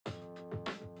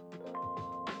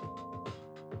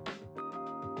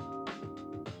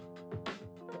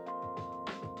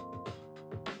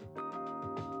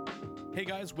Hey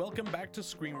guys, welcome back to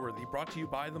Screenworthy, brought to you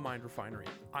by The Mind Refinery.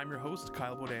 I'm your host,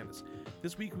 Kyle Bodanis.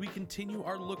 This week we continue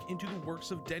our look into the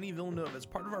works of Denis Villeneuve as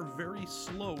part of our very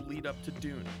slow lead up to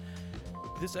Dune.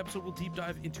 This episode will deep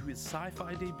dive into his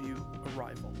sci-fi debut,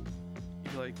 Arrival.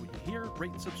 If you like what you hear,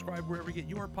 rate and subscribe wherever you get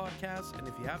your podcasts, and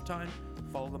if you have time,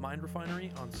 follow The Mind Refinery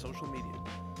on social media.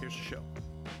 Here's the show.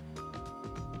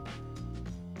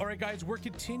 All right, guys, we're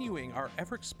continuing our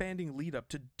ever-expanding lead-up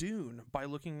to Dune by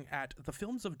looking at the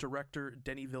films of director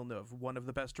Denis Villeneuve, one of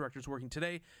the best directors working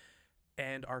today,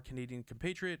 and our Canadian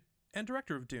compatriot and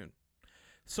director of Dune.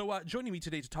 So joining me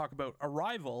today to talk about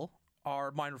Arrival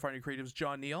are Mind Refinery Creatives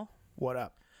John Neal. What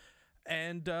up?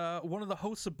 And one of the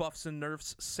hosts of Buffs and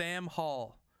Nerfs, Sam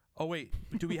Hall. Oh wait,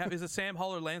 do we have? Is it Sam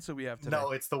Hall or Lanza we have today?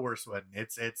 No, it's the worst one.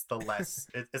 It's the less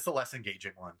it's the less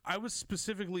engaging one. I was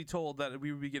specifically told that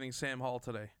we would be getting Sam Hall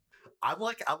today.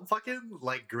 I'm fucking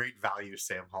like great value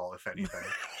Sam Hall, if anything.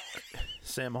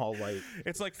 Sam Hall Light.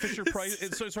 It's like Fisher Price.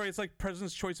 It's like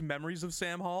President's Choice Memories of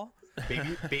Sam Hall.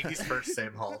 Baby's first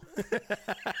Sam Hall.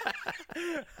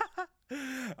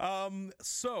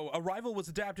 So Arrival was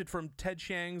adapted from Ted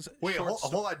Chiang's. Wait,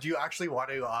 hold on. Do you actually want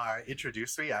to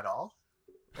introduce me at all?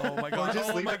 Oh my god!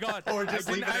 Or just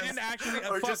leave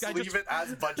it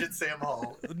as budget Sam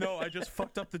Hall. No, I just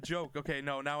fucked up the joke. Okay,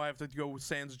 no, now I have to go with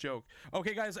Sam's joke.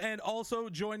 Okay, guys, and also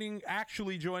joining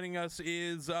us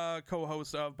is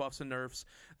co-host of Buffs and Nerfs,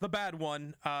 the bad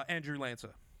one, Andrew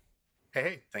Lanza.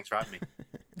 Hey, thanks for having me.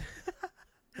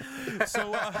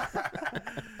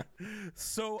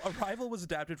 So Arrival was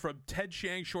adapted from Ted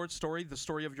Chiang's short story, The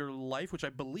Story of Your Life, which I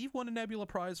believe won a Nebula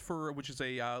Prize which is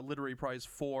a literary prize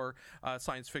for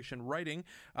science fiction writing.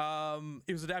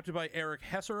 It was adapted by Eric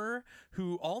Hesserer,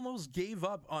 who almost gave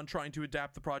up on trying to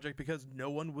adapt the project because no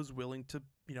one was willing to,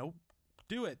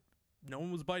 do it. No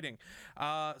one was biting.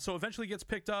 So eventually gets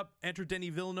picked up. Enter Denis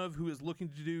Villeneuve, who is looking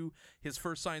to do his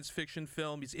first science fiction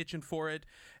film. He's itching for it.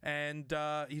 And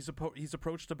he's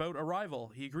approached about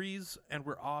Arrival. He agrees, and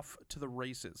we're off to the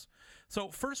races. So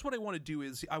first what I want to do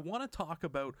is I want to talk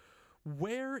about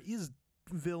where is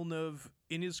Villeneuve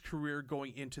in his career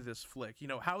going into this flick?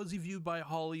 How is he viewed by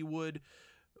Hollywood?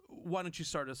 Why don't you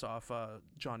start us off,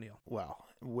 John Neal? Well,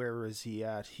 where is he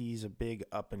at? He's a big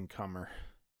up-and-comer.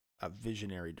 A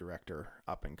visionary director,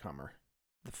 up-and-comer.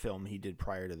 The film he did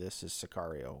prior to this is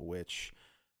Sicario, which,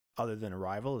 other than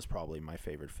Arrival, is probably my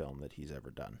favorite film that he's ever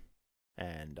done.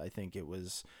 And I think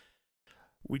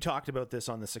we talked about this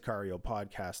on the Sicario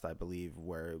podcast, I believe,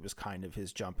 where it was kind of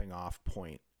his jumping off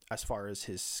point as far as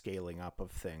his scaling up of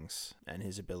things and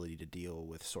his ability to deal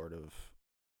with sort of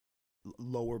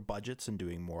lower budgets and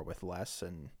doing more with less.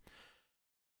 And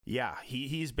yeah,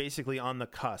 he's basically on the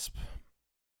cusp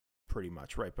pretty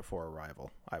much right before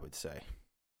Arrival, I would say.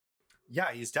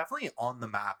 Yeah, he's definitely on the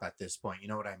map at this point. You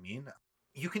know what I mean?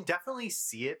 You can definitely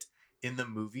see it in the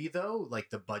movie, though,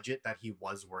 like the budget that he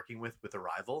was working with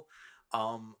Arrival.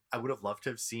 I would have loved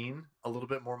to have seen a little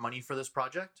bit more money for this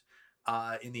project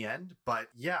in the end. But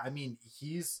yeah, I mean,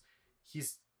 he's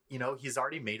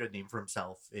already made a name for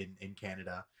himself in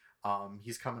Canada.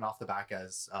 He's coming off the back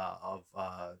of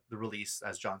the release,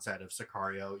 as John said, of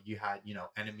Sicario. You had,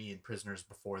 Enemy and Prisoners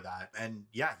before that. And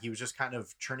yeah, he was just kind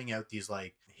of churning out these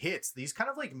like hits, these kind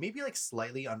of like maybe like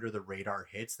slightly under the radar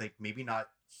hits, like maybe not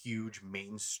huge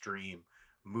mainstream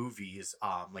movies,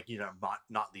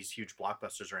 not these huge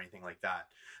blockbusters or anything like that.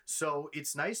 So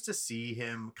it's nice to see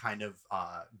him kind of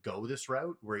go this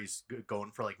route where he's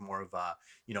going for like more of a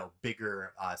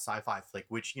bigger sci-fi flick,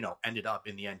 which ended up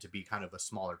in the end to be kind of a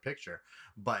smaller picture.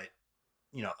 But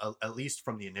at least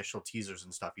from the initial teasers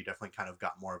and stuff, you definitely kind of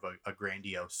got more of a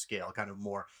grandiose scale, kind of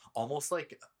more almost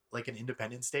like an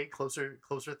Independence Day closer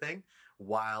thing,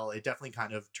 while it definitely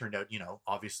kind of turned out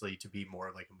obviously to be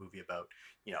more like a movie about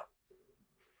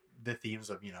the themes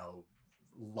of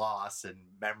loss and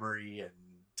memory and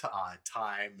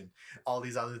time and all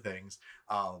these other things.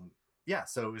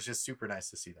 So it was just super nice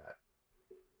to see that.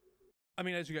 I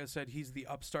mean, as you guys said, he's the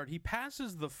upstart. He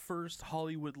passes the first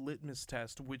Hollywood litmus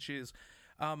test, which is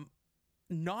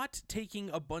not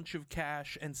taking a bunch of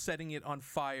cash and setting it on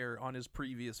fire on his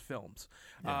previous films.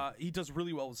 Yeah. He does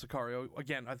really well with Sicario.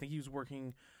 Again, I think he was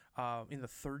working in the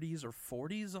 30s or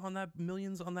 40s on that,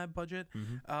 millions on that budget.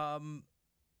 Mm-hmm.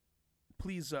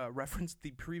 Please reference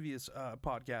the previous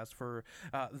podcast for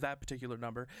that particular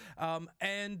number.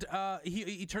 And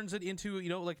he turns it into,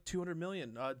 like 200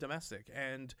 million domestic.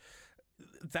 And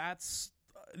that's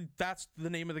the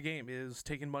name of the game, is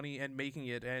taking money and making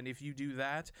it. And if you do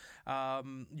that,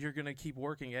 you're going to keep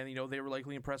working. And, they were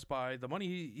likely impressed by the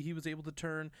money he was able to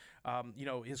turn,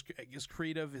 his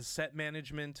creative, his set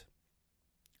management.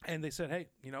 And they said, hey,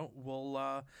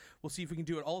 we'll see if we can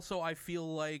do it. Also, I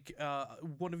feel like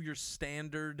one of your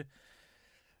standard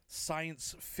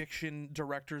science fiction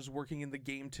directors working in the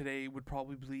game today would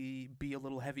probably be a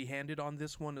little heavy-handed on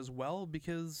this one as well,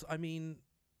 because I mean,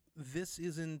 this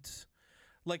isn't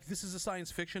like, this is a science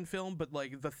fiction film, but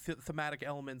like the thematic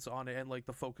elements on it and like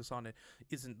the focus on it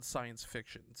isn't science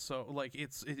fiction. So like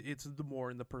it's the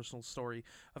more in the personal story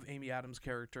of Amy Adams'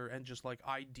 character and just like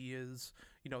ideas,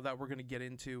 that we're going to get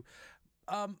into.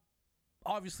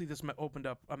 Obviously this opened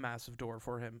up a massive door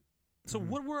for him. So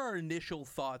what were our initial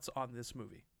thoughts on this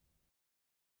movie?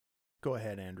 Go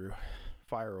ahead, Andrew.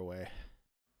 Fire away.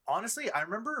 Honestly, I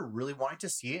remember really wanting to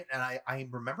see it, and I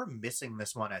remember missing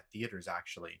this one at theaters,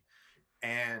 actually.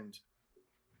 And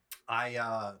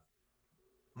I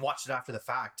watched it after the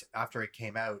fact, after it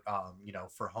came out,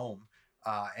 for home.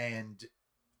 And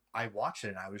I watched it,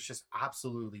 and I was just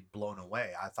absolutely blown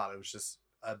away. I thought it was just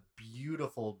a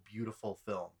beautiful, beautiful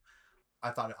film. I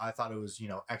thought it was,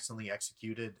 excellently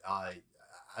executed.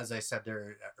 As I said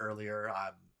there earlier,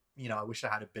 I wish I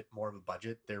had a bit more of a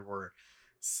budget. There were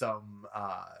some,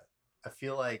 I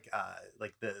feel like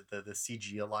the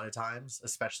CG a lot of times,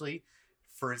 especially,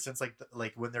 for instance,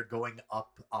 like when they're going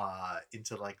up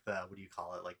into like the, what do you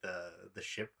call it, like the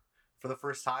ship for the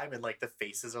first time, and like the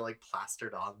faces are like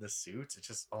plastered on the suits. It's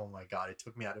just, oh my god, it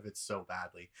took me out of it so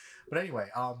badly. But anyway,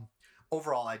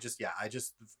 overall, I just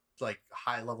like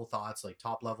high level thoughts, like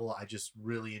top level, I just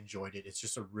really enjoyed it. It's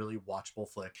just a really watchable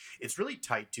flick. It's really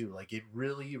tight too. Like it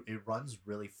runs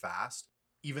really fast.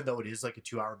 Even though it is like a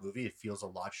 2-hour movie, it feels a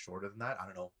lot shorter than that. I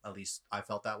don't know. At least I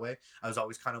felt that way. I was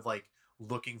always kind of like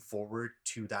looking forward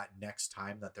to that next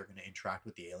time that they're going to interact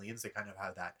with the aliens. They kind of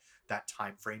have that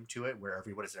time frame to it where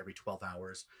every 12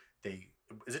 hours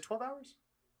is it 12 hours?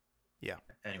 Yeah.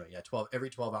 Anyway, yeah, every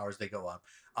 12 hours they go up.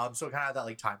 So it kind of had that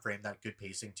like time frame, that good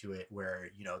pacing to it where,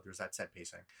 there's that set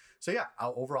pacing. So yeah,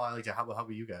 overall I liked it. How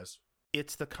about you guys?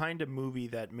 It's the kind of movie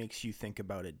that makes you think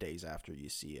about it days after you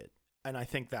see it. And I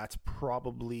think that's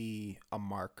probably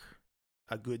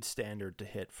a good standard to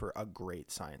hit for a great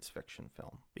science fiction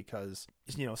film, because,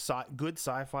 good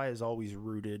sci-fi is always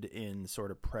rooted in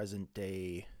sort of present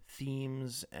day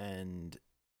themes. And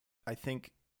I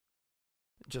think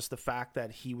just the fact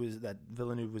that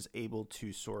Villeneuve was able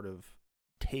to sort of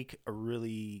take a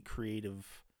really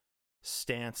creative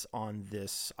stance on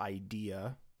this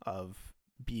idea of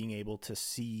being able to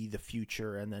see the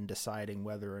future and then deciding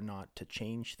whether or not to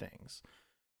change things.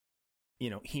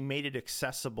 He made it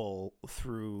accessible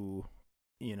through,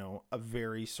 a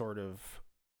very sort of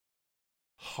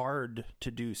hard to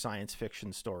do science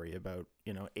fiction story about,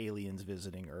 aliens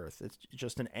visiting Earth. It's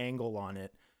just an angle on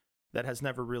it that has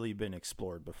never really been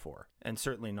explored before, and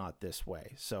certainly not this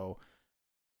way. So,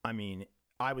 I mean,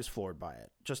 I was floored by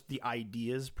it. Just the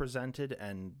ideas presented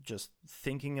and just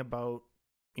thinking about,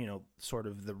 sort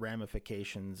of the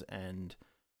ramifications and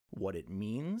what it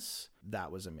means,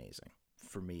 that was amazing,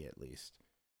 for me at least.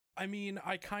 I mean,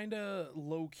 I kind of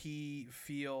low-key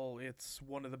feel it's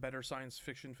one of the better science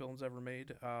fiction films ever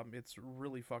made. It's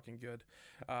really fucking good.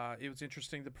 It was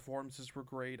interesting. The performances were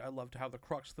great. I loved how the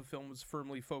crux of the film was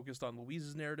firmly focused on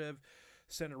Louise's narrative,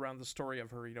 centered around the story of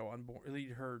her,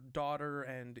 her daughter,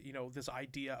 and, this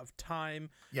idea of time.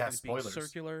 Yeah, and being spoilers.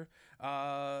 Circular.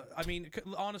 I mean,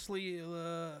 honestly,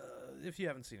 if you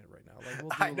haven't seen it right now, like,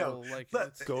 we'll do a little, like,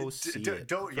 go see it.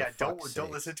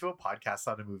 Don't listen to a podcast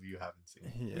on a movie you haven't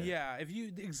seen. Yeah, if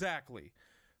you exactly.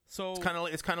 So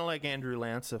it's kind of like Andrew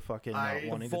Lance fucking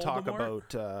wanting to talk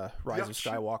about Rise of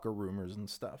Skywalker rumors and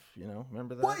stuff.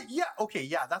 Remember that? What? Yeah. Okay.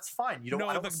 Yeah, that's fine.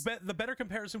 The better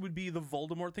comparison would be the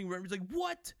Voldemort thing. Remember, he's like,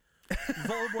 "What?"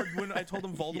 Voldemort. When I told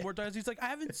him Voldemort dies, he's like, "I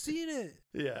haven't seen it."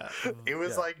 Yeah. It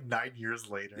was like 9 years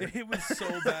later. It was so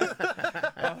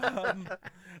bad.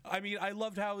 I mean, I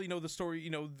loved how, the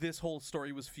story, this whole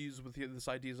story was fused with this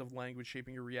ideas of language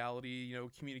shaping your reality,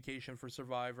 communication for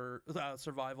survival.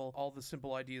 All the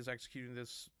simple ideas executing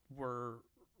this were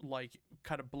like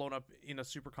kind of blown up in a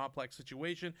super complex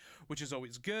situation, which is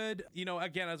always good.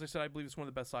 Again, as I said, I believe it's one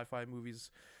of the best sci-fi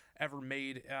movies ever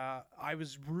made. I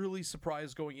was really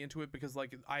surprised going into it because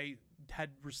like I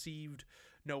had received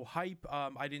no hype.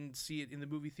 I didn't see it in the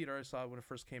movie theater. I saw it when it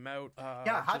first came out.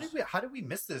 How did we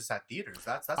miss this at theaters?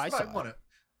 That's what I want to.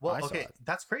 Well, okay,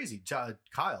 that's crazy,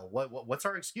 Kyle. What's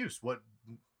our excuse?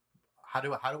 How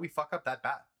do we fuck up that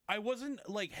bad? I wasn't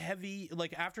like heavy.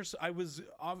 Like after Sicario,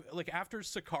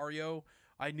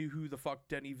 I knew who the fuck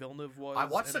Denis Villeneuve was. I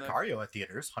watched Sicario at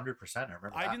theaters, 100%. I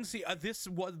remember. I didn't see this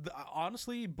was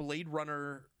honestly Blade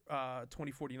Runner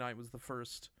 2049 was the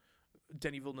first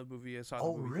Denis Villeneuve movie I saw.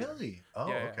 Oh, really? Oh,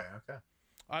 yeah, okay.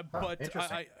 But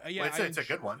interesting. it's a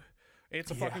good one. It's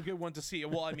a fucking good one to see.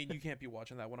 Well, I mean, you can't be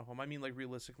watching that one at home. I mean, like,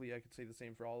 realistically, I could say the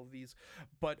same for all of these.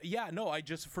 But yeah, no, I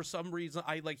just, for some reason,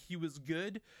 he was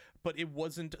good, but it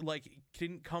wasn't, like,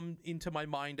 didn't come into my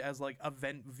mind as, like,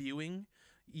 event viewing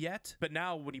yet. But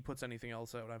now when he puts anything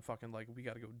else out, I'm fucking like, we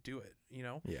got to go do it, you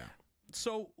know? Yeah.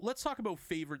 So let's talk about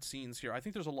favorite scenes here. I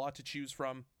think there's a lot to choose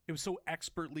from. It was so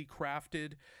expertly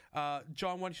crafted.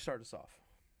 John, why don't you start us off?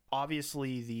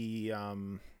 Obviously,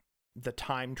 the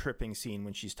time tripping scene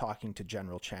when she's talking to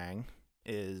General Chang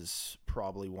is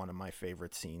probably one of my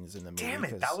favorite scenes in the movie. Damn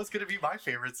it, that was going to be my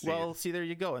favorite scene. Well, see, there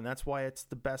you go. And that's why it's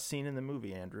the best scene in the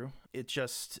movie, Andrew. It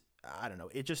just, I don't know,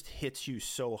 it just hits you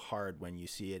so hard when you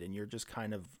see it. And you're just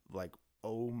kind of like,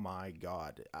 oh my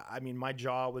God. I mean, my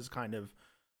jaw was kind of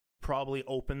probably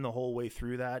open the whole way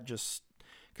through that, just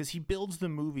because he builds the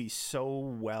movie so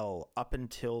well up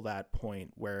until that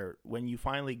point where when you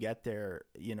finally get there,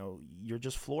 you know, you're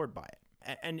just floored by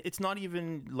it. And it's not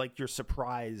even like you're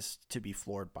surprised to be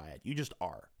floored by it. You just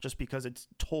are, just because it's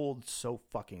told so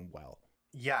fucking well.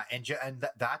 Yeah, and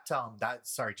that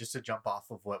sorry, just to jump off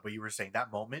of what you were saying,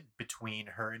 that moment between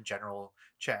her and General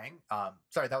Chang,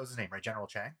 sorry, that was his name, right? General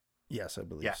Chang? Yes, I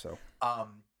believe so.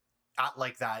 At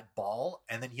like that ball,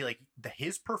 and then he like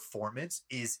his performance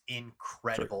is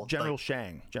incredible. Sorry, General like,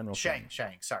 Shang.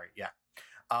 Shang, sorry, yeah.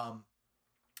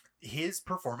 His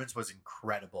performance was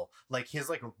incredible. Like his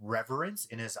like reverence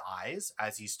in his eyes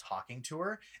as he's talking to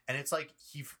her, and it's like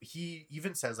he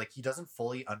even says like he doesn't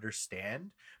fully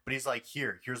understand, but he's like,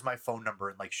 here's my phone number,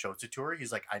 and like shows it to her.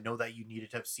 He's like, I know that you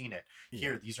needed to have seen it.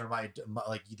 Here, these are my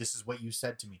like, this is what you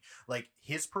said to me. Like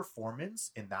his performance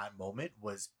in that moment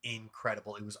was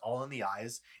incredible. It was all in the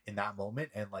eyes in that moment,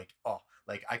 and like, oh,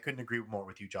 like I couldn't agree more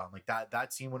with you, John. Like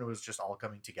that scene when it was just all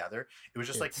coming together, it was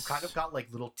just like you kind of got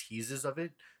like little teases of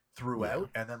it throughout,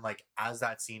 and then like as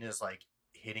that scene is like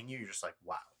hitting you, you're just like,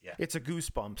 wow. Yeah, it's a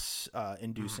goosebumps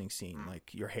inducing scene,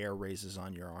 like your hair raises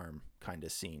on your arm kind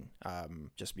of scene,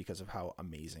 just because of how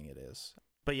amazing it is.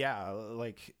 But yeah,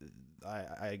 like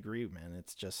I agree, man.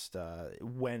 It's just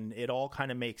when it all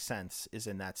kind of makes sense is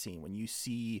in that scene when you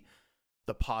see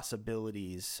the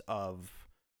possibilities of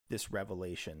this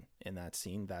revelation in that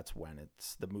scene. That's when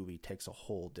the movie takes a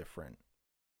whole different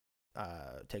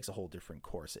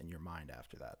course in your mind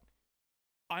after that.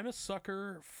 I'm a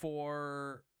sucker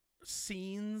for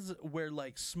scenes where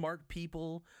like smart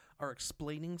people are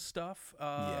explaining stuff.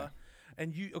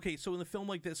 And so in the film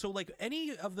like this, so like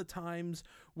any of the times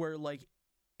where like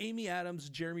Amy Adams,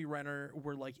 Jeremy Renner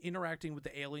were like interacting with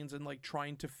the aliens and like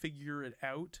trying to figure it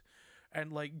out,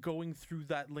 and like going through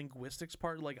that linguistics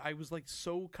part, like I was like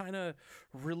so kind of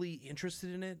really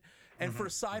interested in it. And for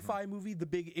a sci-fi movie, the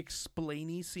big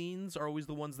explainy scenes are always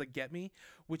the ones that get me,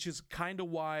 which is kind of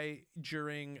why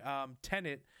during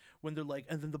Tenet, when they're like,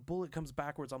 and then the bullet comes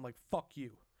backwards, I'm like, fuck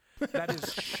you. That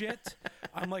is shit.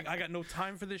 I'm like, I got no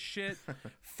time for this shit.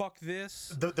 Fuck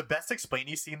this. The best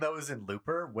explainy scene though is in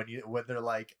Looper when they're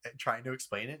like trying to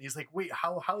explain it. He's like, wait,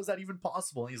 how is that even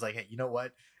possible? And he's like, hey, you know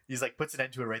what? He's like, puts an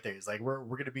end to it right there. He's like, we're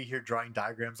gonna be here drawing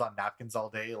diagrams on napkins all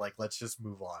day. Like, let's just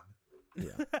move on.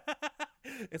 Yeah.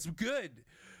 It's good.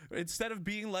 Instead of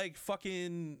being like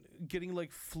fucking getting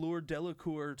like Fleur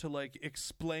Delacour to like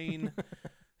explain,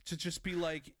 to just be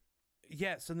like,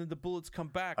 yes, and then the bullets come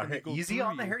back. Okay, and they go easy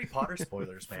on the Harry Potter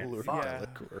spoilers, man.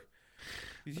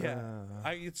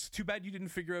 It's too bad you didn't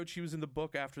figure out she was in the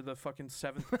book after the fucking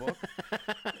 7th book.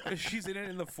 She's in it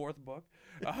in the 4th book.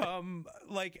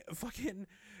 Like fucking,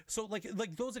 so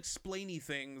like those explainy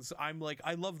things, I'm like,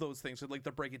 I love those things. So like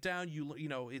to break it down, you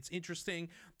know, it's interesting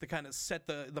to kind of set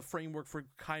the framework for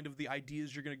kind of the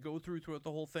ideas you're going to go throughout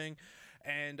the whole thing.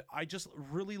 And I just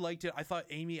really liked it. I thought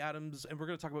Amy Adams, and we're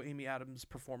going to talk about Amy Adams'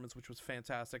 performance, which was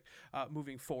fantastic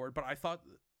moving forward. But I thought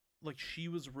like she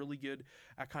was really good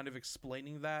at kind of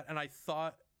explaining that. And I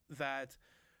thought that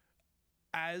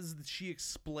as she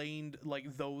explained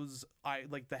like those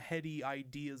like the heady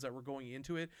ideas that were going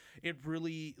into it, it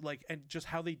really like, and just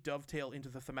how they dovetail into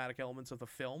the thematic elements of the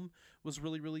film was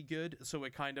really, really good. So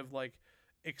it kind of like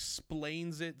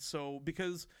explains it. So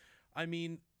because I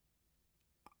mean,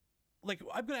 like,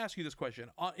 I'm going to ask you this question.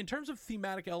 In terms of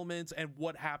thematic elements and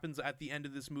what happens at the end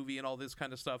of this movie and all this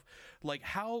kind of stuff, like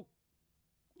how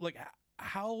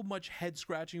much head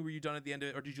scratching were you done at the end of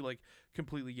it, or did you like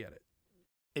completely get it?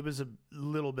 It was a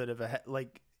little bit of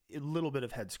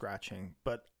head scratching,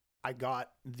 but I got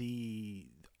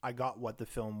what the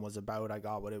film was about. I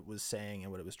got what it was saying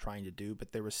and what it was trying to do,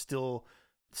 but there was still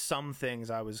some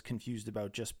things I was confused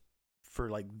about just for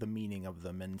like the meaning of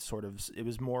them, and sort of it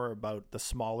was more about the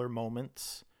smaller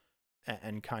moments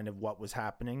and kind of what was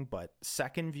happening, but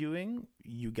second viewing,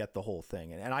 you get the whole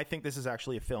thing. And I think this is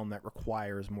actually a film that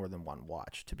requires more than one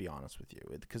watch, to be honest with you,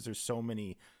 because there's so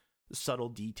many subtle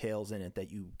details in it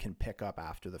that you can pick up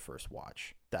after the first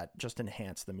watch that just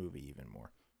enhance the movie even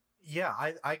more. Yeah,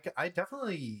 I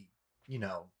definitely, you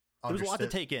know, there was a lot to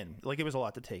take in. Like, it was a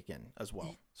lot to take in as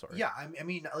well. Sorry. Yeah, I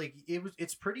mean, like,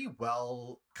 it's pretty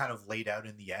well kind of laid out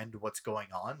in the end what's going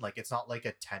on. Like, it's not like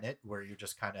a Tenet where you're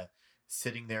just kind of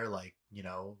sitting there, like, you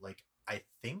know, like, I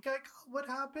think I got what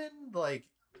happened. Like,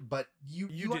 but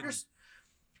you understand.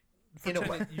 In a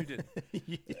way, you did.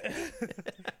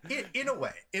 in a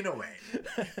way.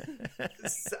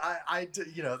 I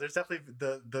you know, there's definitely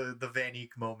the Van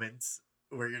Eyck moments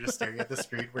where you're just staring at the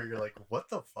screen where you're like, what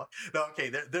the fuck? No, okay,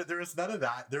 there was none of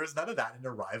that. There was none of that in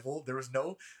Arrival. There was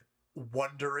no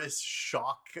wondrous,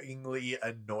 shockingly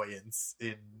annoyance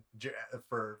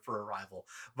for Arrival.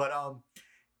 But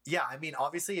yeah, I mean,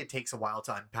 obviously it takes a while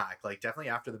to unpack. Like,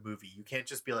 definitely after the movie, you can't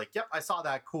just be like, yep, I saw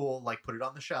that, cool, like, put it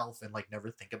on the shelf and, like,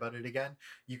 never think about it again.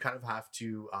 You kind of have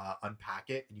to unpack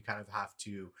it, and you kind of have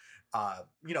to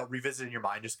you know, revisit in your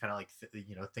mind, just kind of like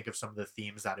you know, think of some of the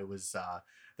themes that it was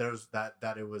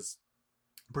that it was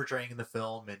portraying in the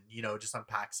film, and, you know, just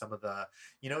unpack some of the,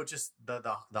 you know, just the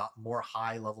more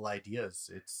high level ideas.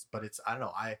 It's I don't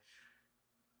know,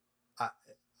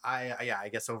 I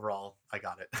guess overall I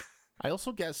got it. I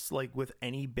also guess, like, with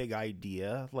any big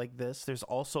idea like this, there's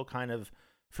also kind of,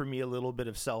 for me, a little bit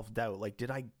of self-doubt. Like,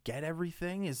 did I get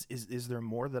everything? Is there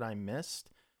more that I missed?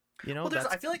 You know, well,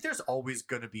 I feel like there's always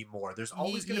going to be more. There's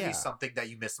always going to be something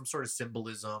that you miss, some sort of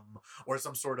symbolism or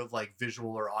some sort of, like, visual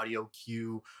or audio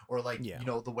cue, or, like, you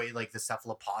know, the way, like, the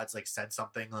cephalopods, like, said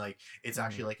something, like, it's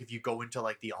actually, like, if you go into,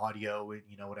 like, the audio, and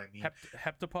you know what I mean?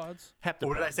 Heptapods?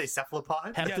 What did I say?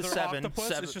 Cephalopod? Yeah, they're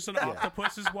octopus. It's just an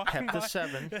octopus is walking by.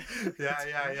 Hepta-7.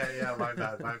 Yeah. My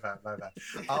bad.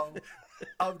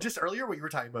 Just earlier, what you were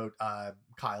talking about,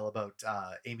 Kyle, about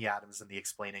Amy Adams and the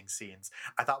explaining scenes.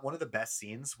 I thought one of the best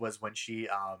scenes was when she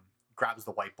grabs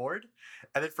the whiteboard,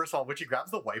 and then, first of all, when she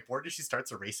grabs the whiteboard and she starts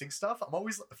erasing stuff,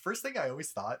 first thing I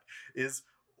always thought is,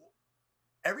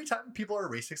 every time people are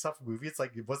erasing stuff in a movie, it's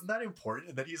like, wasn't that important?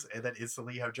 And then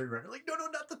instantly you have Jerry Renner like, no,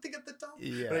 not the thing at the top.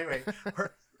 Yeah. But anyway,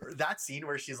 that scene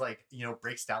where she's like, you know,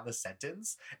 breaks down the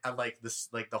sentence and, like, this,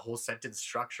 like, the whole sentence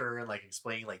structure, and, like,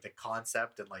 explaining, like, the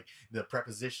concept and, like, the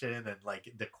preposition and,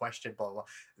 like, the question, blah, blah, blah.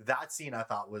 That scene I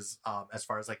thought was, as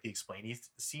far as, like, the explainy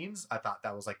scenes, I thought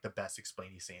that was, like, the best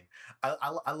explainy scene.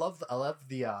 I love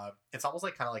the it's almost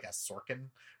like kind of like a Sorkin,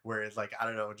 where it's like, I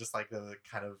don't know, just like the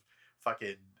kind of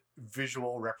fucking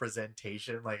visual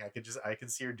representation. Like, I can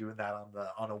see her doing that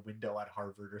on a window at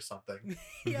Harvard or something.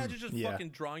 Yeah, just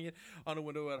fucking drawing it on a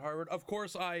window at Harvard. Of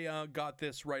course, I got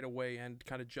this right away and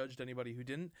kind of judged anybody who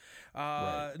didn't.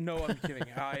 Right. No, I'm kidding.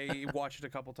 I watched it a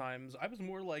couple times. I was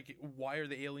more like, why are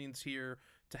the aliens here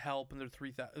to help? And they're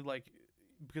 3,000, like,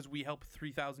 because we help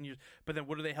 3,000 years, but then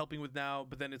what are they helping with now?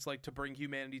 But then it's like to bring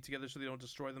humanity together so they don't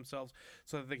destroy themselves,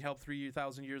 so that they can help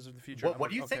 3,000 years in the future.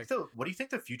 What do you think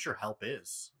the future help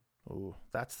is? Oh,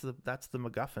 that's the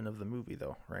MacGuffin of the movie,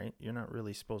 though, right? You're not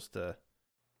really supposed to.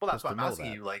 Well, that's what I'm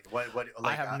asking you. Like, what? Like,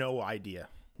 I have no idea,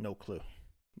 no clue.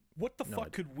 What the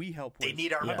fuck could we help with? They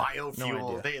need our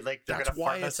biofuel. They're gonna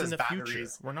farm us as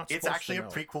batteries. We're not. It's actually a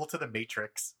prequel to the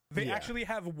Matrix. They actually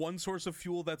have one source of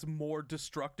fuel that's more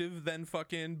destructive than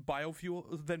fucking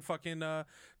biofuel, than fucking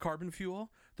carbon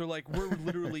fuel. They're like, we're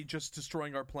literally just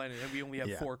destroying our planet, and we only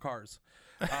have 4 cars.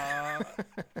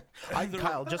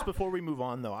 Kyle, just before we move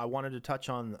on, though, I wanted to touch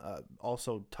on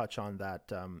that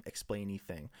explainy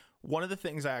thing. One of the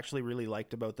things I actually really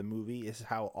liked about the movie is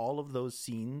how all of those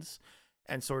scenes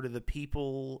and sort of the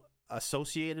people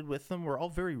associated with them were all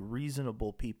very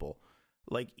reasonable people.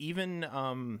 Like, even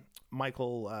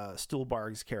Michael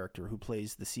Stuhlbarg's character, who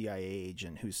plays the CIA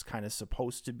agent, who's kind of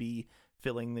supposed to be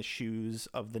filling the shoes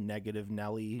of the negative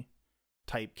Nelly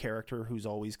type character, who's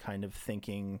always kind of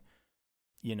thinking,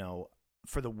 you know,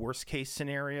 for the worst case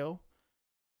scenario,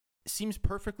 seems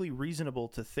perfectly reasonable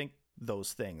to think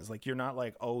those things. Like, you're not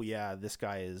like, oh yeah, this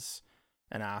guy is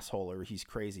an asshole or he's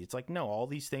crazy. It's like, no, all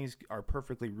these things are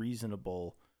perfectly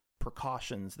reasonable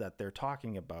precautions that they're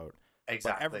talking about.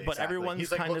 Exactly. But everyone's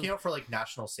he's like kind looking out for, like,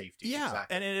 national safety. Yeah,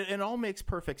 exactly. And it all makes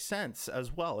perfect sense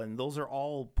as well. And those are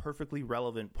all perfectly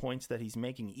relevant points that he's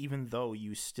making, even though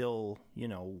you still, you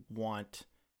know, want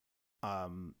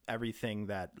everything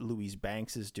that Louise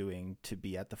Banks is doing to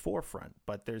be at the forefront.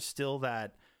 But there's still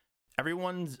that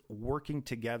everyone's working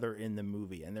together in the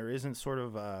movie, and there isn't sort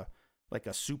of a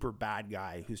super bad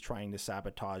guy who's trying to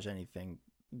sabotage anything,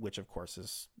 which of course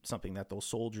is something that those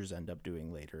soldiers end up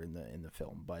doing later in the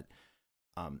film. But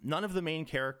None of the main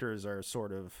characters are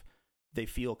sort of, they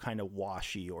feel kind of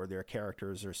washy, or their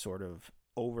characters are sort of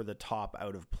over the top,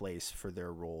 out of place for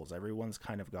their roles. Everyone's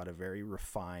kind of got a very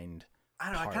refined I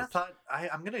don't know. I kind of thought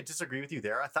I'm going to disagree with you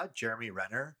there. I thought Jeremy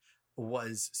Renner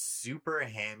was super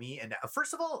hammy. And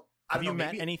first of all, have you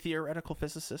met any theoretical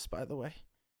physicists, by the way?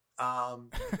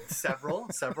 Several.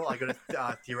 I go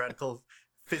to theoretical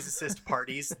physicist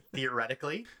parties.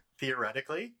 Theoretically.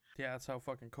 Yeah, that's how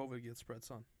fucking COVID gets spread,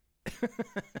 son.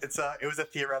 It was a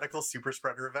theoretical super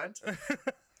spreader event.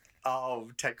 Oh,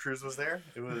 Ted Cruz was there.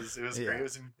 It was great.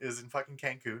 It was in fucking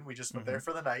Cancun. We just went there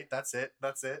for the night. That's it.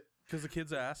 Because the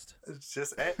kids asked. It's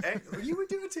just, hey, you would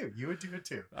do it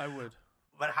too. I would.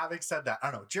 But having said that,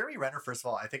 I don't know. Jeremy Renner, first of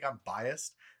all, I think I'm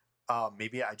biased.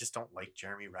 Maybe I just don't like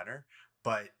Jeremy Renner,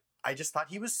 but I just thought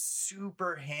he was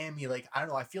super hammy. Like, I don't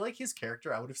know. I feel like his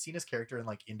character, I would have seen his character in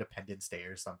like Independence Day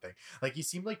or something. Like, he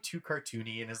seemed like too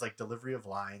cartoony in his like delivery of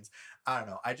lines. I don't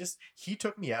know. He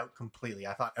took me out completely.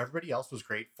 I thought everybody else was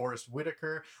great. Forrest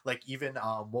Whitaker, like even,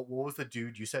 what was the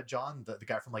dude you said, John? The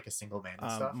guy from like A Single Man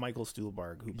and stuff? Michael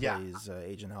Stuhlbarg, who plays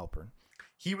Agent Halpern.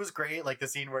 He was great. Like the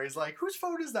scene where he's like, whose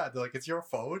phone is that? They're like, it's your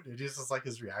phone. And just like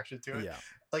his reaction to it. Yeah.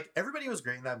 Like everybody was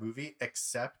great in that movie,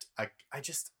 except I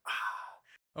just,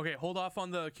 Okay, hold off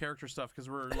on the character stuff because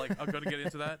we're like going to get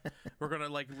into that. We're going to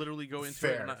like literally go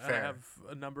into it, and I have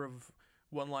a number of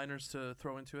one-liners to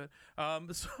throw into it.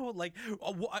 So like,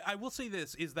 I will say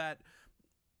this is that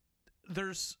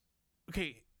they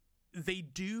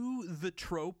do the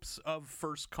tropes of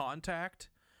first contact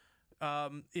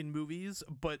in movies,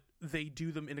 but they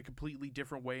do them in a completely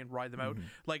different way and ride them out.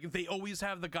 Like they always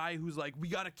have the guy who's like, we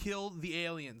got to kill the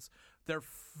aliens.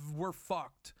 We're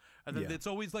fucked. And then it's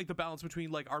always like the balance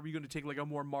between like, are we going to take like a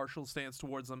more martial stance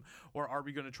towards them, or are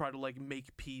we going to try to like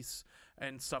make peace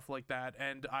and stuff like that?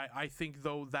 And I think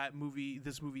though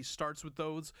this movie starts with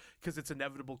those because it's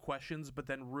inevitable questions, but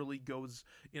then really goes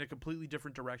in a completely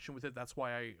different direction with it. That's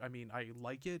why I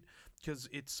like it, because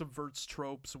it subverts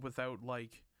tropes without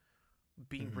like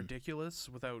being ridiculous,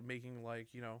 without making like,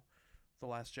 you know, The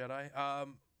Last Jedi.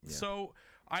 So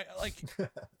I like.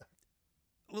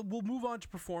 We'll move on to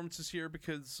performances here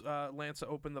because Lance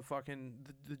opened the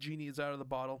genie is out of the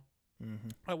bottle.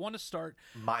 I want to start.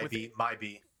 My B.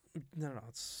 No,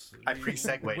 it's. I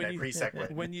pre-segued.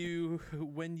 When you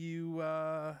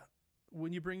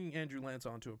bring Andrew Lance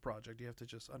onto a project, you have to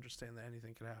just understand that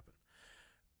anything could happen.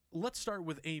 Let's start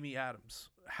with Amy Adams.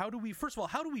 First of all,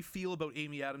 how do we feel about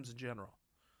Amy Adams in general?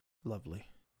 Lovely.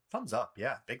 Thumbs up,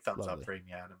 yeah. Big thumbs up for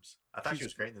Amy Adams. I thought she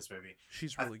was great in this movie.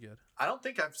 She's really good. I don't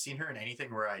think I've seen her in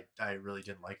anything where I really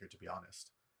didn't like her, to be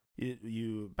honest.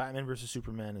 Batman vs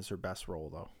Superman is her best role,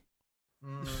 though.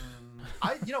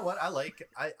 You know what? I like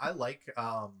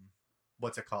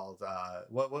what's it called?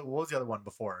 What was the other one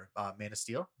before? Man of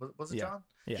Steel? Was it John?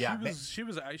 Yeah. She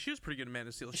was pretty good in Man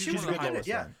of Steel. She was good Lois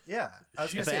Lane. Yeah.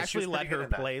 If they actually let her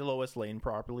play Lois Lane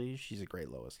properly, she's a great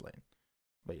Lois Lane.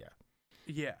 But yeah.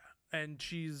 Yeah. And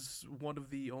she's one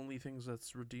of the only things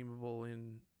that's redeemable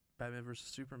in Batman vs.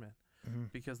 Superman,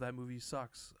 because that movie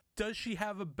sucks. Does she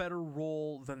have a better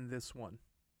role than this one?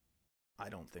 I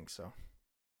don't think so.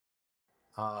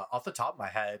 Off the top of my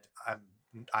head,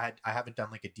 I haven't done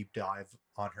like a deep dive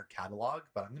on her catalog,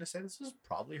 but I'm going to say this is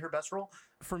probably her best role.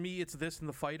 For me, it's this and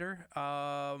The Fighter.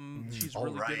 She's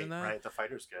really good in that. Right, The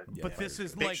Fighter's good. Yeah, but this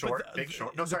is Big like Short. Big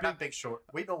Short. No, sorry, not Big Short.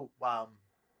 Wait, no.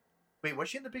 Wait, was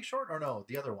she in The Big Short or no?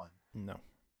 The other one. No.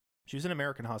 She was in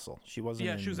American Hustle. She wasn't.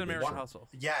 Yeah, she was in American Hustle.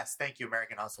 Yes, thank you,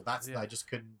 American Hustle. I just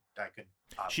couldn't.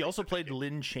 She also played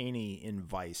Lynn Cheney in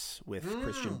Vice with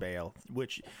Christian Bale,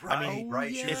 which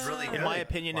right. She was really good. In my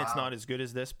opinion, it's not as good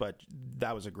as this, but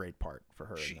that was a great part for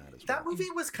her in that as well. That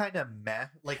movie was kind of meh.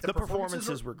 Like the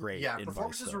performances were great. Yeah,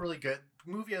 performances were really good.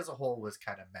 The movie as a whole was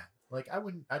kind of meh. Like I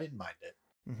didn't mind it.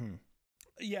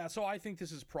 Yeah, so I think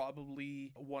this is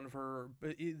probably one of her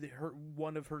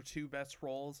two best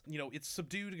roles. You know, it's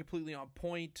subdued and completely on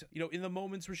point. You know, in the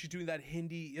moments where she's doing that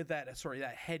heady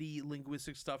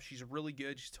linguistic stuff, she's really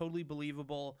good. She's totally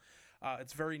believable.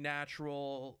 It's very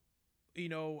natural. You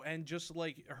know, and just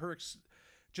like her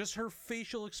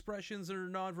facial expressions and her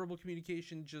nonverbal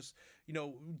communication, just, you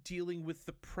know, dealing with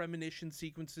the premonition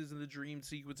sequences and the dream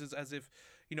sequences as if,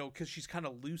 you know, because she's kind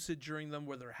of lucid during them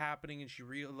where they're happening and she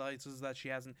realizes that she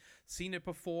hasn't seen it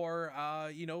before,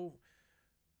 you know,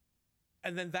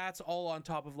 and then that's all on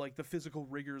top of like the physical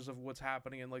rigors of what's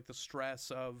happening and like the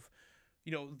stress of,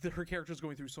 you know, her character's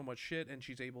going through so much shit and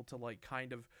she's able to like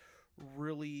kind of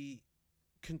really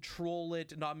control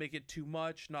it, not make it too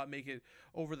much, not make it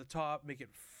over the top, make it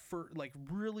like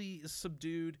really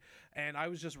subdued, and I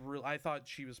was just real. I thought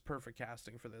she was perfect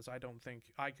casting for this. I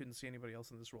couldn't see anybody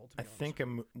else in this role. To be honest.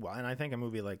 And I think a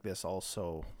movie like this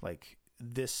also, like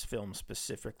this film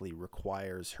specifically,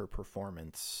 requires her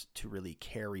performance to really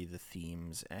carry the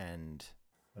themes and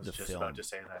the film. About to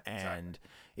say that. And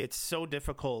it's so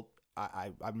difficult.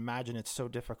 I imagine it's so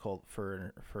difficult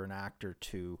for an actor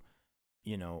to,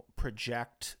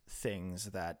 project things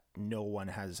that no one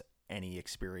has any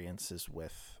experiences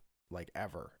with, like,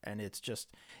 ever. And it's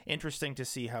just interesting to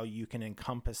see how you can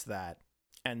encompass that.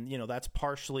 And, that's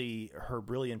partially her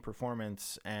brilliant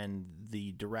performance and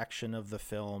the direction of the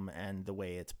film and the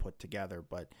way it's put together.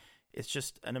 But it's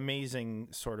just an amazing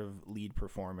sort of lead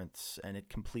performance, and it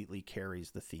completely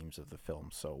carries the themes of the film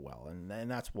so well.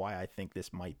 And that's why I think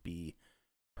this might be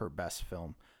her best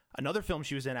film. Another film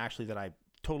she was in, actually, that I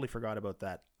totally forgot about,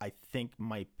 that I think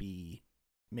might be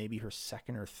maybe her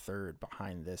second or third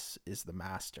behind this, is The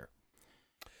Master.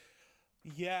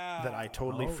 Yeah, that I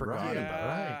totally forgot about.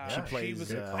 Right. She Yeah. plays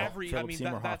Philip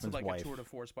Seymour Hoffman's that's like wife. a tour de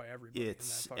force by everybody.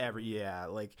 It's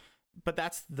but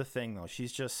that's the thing, though.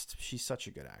 She's such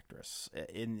a good actress,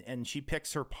 and she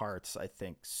picks her parts, I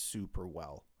think, super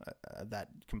well. That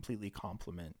completely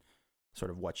complement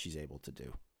sort of what she's able to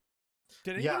do.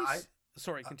 Did anybody?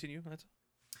 Sorry, continue.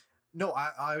 No,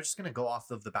 I was just going to go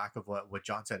off of the back of what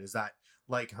John said, is that,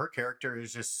 like, her character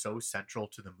is just so central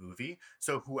to the movie.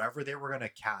 So whoever they were going to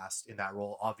cast in that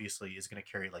role obviously is going to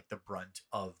carry, like, the brunt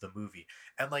of the movie.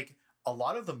 And, like, a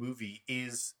lot of the movie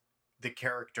is the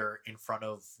character in front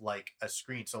of, like, a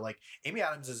screen. So, like, Amy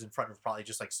Adams is in front of probably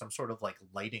just, like, some sort of, like,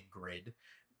 lighting grid.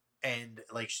 And,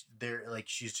 like,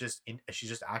 she's just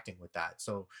acting with that.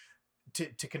 So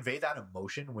to convey that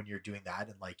emotion when you're doing that,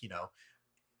 and, like,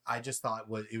 I just thought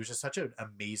it was just such an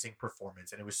amazing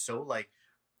performance, and it was so, like,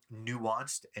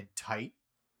 nuanced and tight,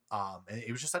 and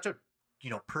it was just such a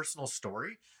personal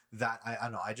story that I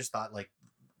don't know, I just thought like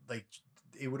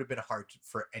it would have been hard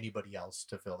for anybody else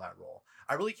to fill that role.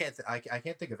 I really can't I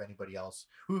can't think of anybody else.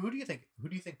 Who do you think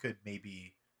could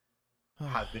maybe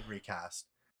have been recast?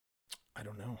 I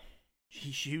don't know.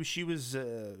 She was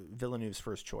Villeneuve's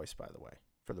first choice, by the way,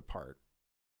 for the part,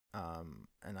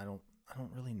 and I don't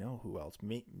really know who else.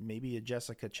 Maybe a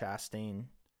Jessica Chastain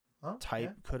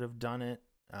type could have done it.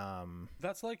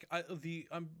 That's like I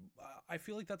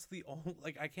feel like that's the only,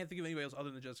 like, I can't think of anybody else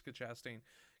other than Jessica Chastain,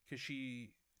 because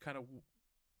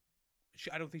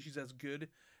I don't think she's as good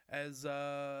as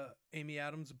Amy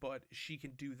Adams, but she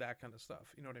can do that kind of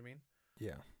stuff. You know what I mean?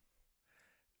 Yeah.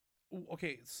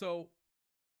 Okay, so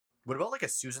what about, like, a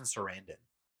Susan Sarandon?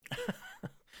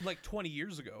 Like 20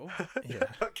 years ago. Yeah.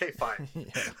 Okay, fine.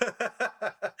 Yeah.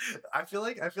 I feel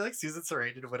like Susan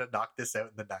Sarandon would have knocked this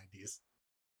out in the 90s.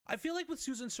 I feel like with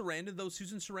Susan Sarandon, though,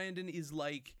 Susan Sarandon is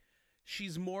like,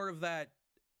 she's more of that,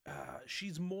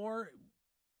 she's more,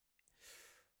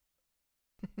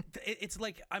 it's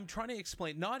like, I'm trying to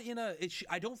explain, not in I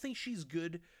don't think she's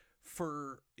good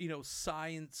for,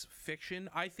 science fiction.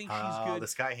 I think she's good.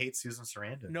 This guy hates Susan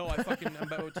Sarandon. No, I'm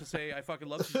about to say I fucking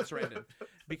love Susan Sarandon,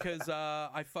 because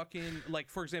I fucking, like,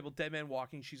 for example, Dead Man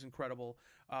Walking, she's incredible.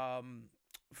 Bull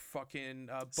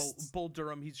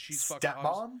Durham, she's fucking Stepmom?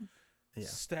 awesome. Yeah.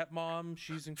 Stepmom,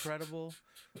 she's incredible.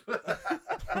 But,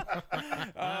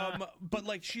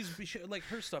 like, she, like,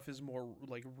 her stuff is more,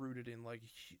 like, rooted in, like,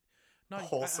 not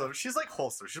wholesome. She's, like,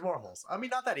 wholesome. She's more wholesome. I mean,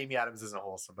 not that Amy Adams isn't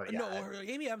wholesome, but yeah. No,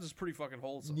 Amy Adams is pretty fucking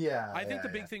wholesome. Yeah. I think the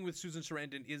big thing with Susan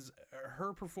Sarandon is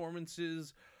her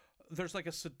performances. There's, like,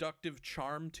 a seductive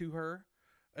charm to her,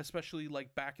 especially,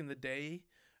 like, back in the day,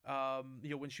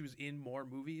 when she was in more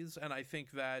movies. And I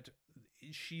think that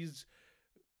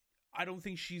I don't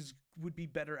think she's would be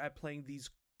better at playing these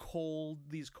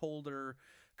colder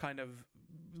kind of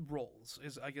roles,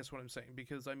 is I guess what I'm saying.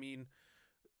 Because, I mean,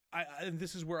 and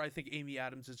this is where I think Amy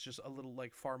Adams is just a little,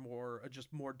 like, far more,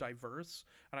 just more diverse.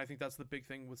 And I think that's the big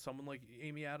thing with someone like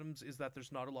Amy Adams, is that there's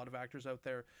not a lot of actors out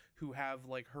there who have,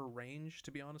 like, her range,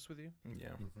 to be honest with you.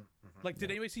 Yeah. Like,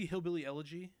 did anybody see Hillbilly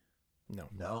Elegy?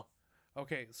 No.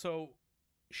 Okay, so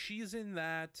she's in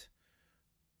that,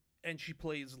 and she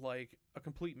plays, like, a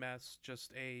complete mess,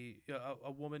 just a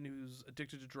woman who's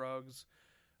addicted to drugs,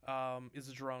 is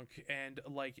a drunk, and,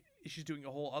 like, she's doing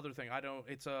a whole other thing.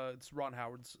 It's Ron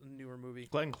Howard's newer movie.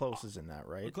 Glenn Close is in that,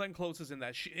 right? Glenn Close is in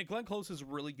that. Glenn Close is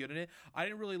really good in it. I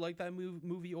didn't really like that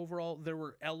movie overall. There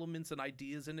were elements and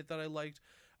ideas in it that I liked.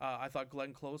 I thought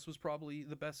Glenn Close was probably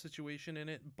the best situation in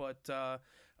it, but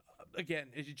again,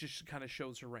 it just kind of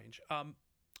shows her range.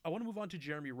 I want to move on to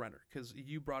Jeremy Renner, because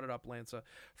you brought it up, Lanza.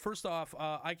 First off,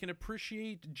 I can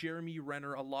appreciate Jeremy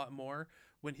Renner a lot more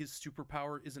when his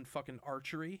superpower isn't fucking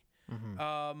archery.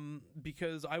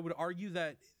 Because I would argue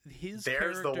that his There's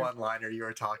character, the one-liner you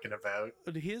were talking about.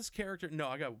 his character. No,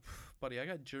 I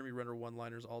got Jeremy Renner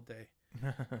one-liners all day.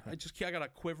 I got a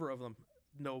quiver of them.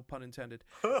 No pun intended.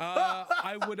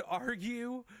 I would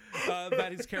argue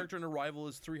that his character in Arrival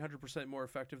is 300% more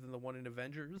effective than the one in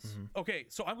Avengers. Okay,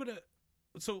 so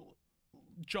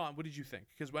John, what did you think?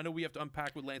 Because I know we have to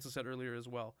unpack what Lance said earlier as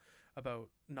well about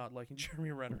not liking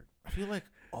Jeremy Renner. I feel like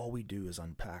all we do is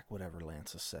unpack whatever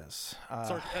Lance says.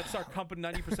 That's our company.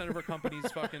 90% of our company's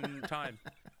fucking time.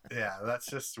 Yeah, that's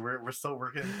just we're still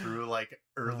working through like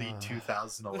early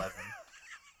 2011.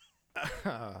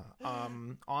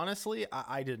 Honestly,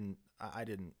 I didn't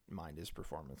mind his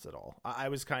performance at all. I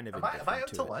was kind of Am I out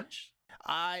to it. lunch?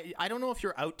 I don't know if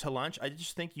you're out to lunch. I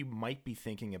just think you might be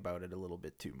thinking about it a little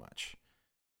bit too much,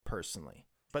 personally.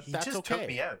 But He that's just okay. took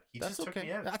me out. He That's just okay. took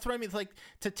me out. That's what I mean. Like,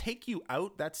 to take you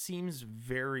out, that seems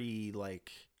very like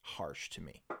harsh to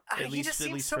me. He just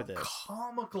seems so for this.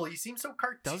 comical. He seems so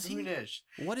Does he? cartoonish.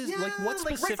 What is Yeah, like? What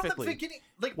like, specifically? Right from the beginning,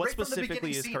 what right from the specifically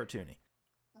beginning is scene, cartoony?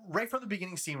 right from the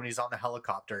beginning scene when he's on the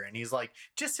helicopter and he's like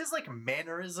just his like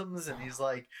mannerisms and he's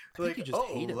like I think you just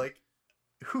hate him. like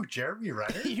who, Jeremy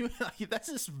Renner? That's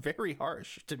just very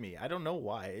harsh to me. I don't know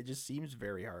why. It just seems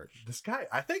very harsh. This guy,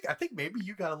 I think maybe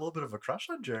you got a little bit of a crush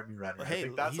on Jeremy Renner. Hey, I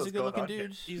think that's he's what's a good-looking going on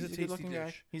dude. here. He's a good tasty looking guy.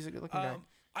 dish. He's a good looking guy.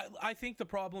 I think the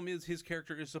problem is his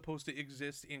character is supposed to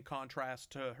exist in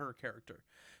contrast to her character.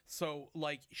 So,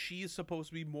 like, she is supposed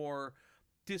to be more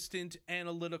distant,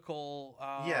 analytical,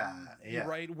 Yeah.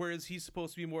 right? Whereas he's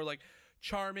supposed to be more, like,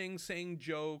 charming, saying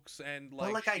jokes, and, like...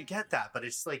 Well, like, I get that, but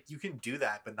it's like, you can do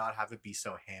that, but not have it be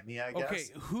so hammy, I guess. Okay,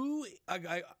 who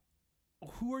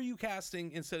are you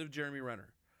casting instead of Jeremy Renner?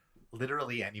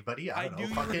 Literally anybody. I don't know.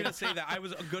 knew you were going to say that. I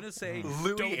was going to say...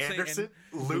 Louis Anderson?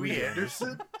 Louis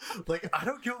Anderson? Like, I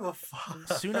don't give a fuck.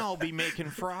 Soon I'll be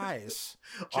making fries.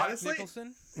 Jack Honestly,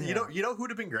 Nicholson? you know who'd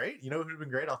have been great? You know who'd have been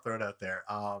great? I'll throw it out there.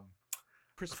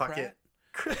 Chris fuck Pratt?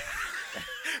 it.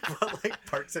 Well, like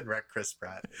Parks and Rec Chris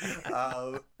Pratt.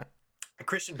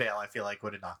 Christian Bale, I feel like,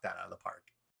 would have knocked that out of the park.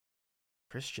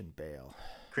 Christian Bale.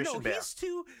 Christian Bale.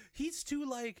 he's too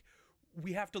like,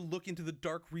 we have to look into the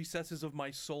dark recesses of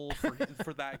my soul for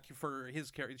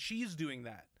his character. She's doing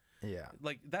that. Yeah.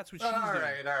 Like, that's what she's All doing.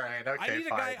 right, okay, I need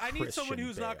fine. a guy. I need someone Christian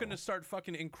who's not Bale. going to start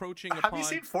fucking encroaching Have upon. you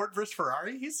seen Ford vs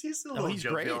Ferrari? He's a little he's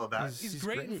jovial great. about. He's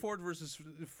great in Ford versus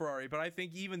Ferrari, but I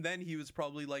think even then he was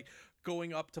probably like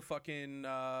going up to fucking.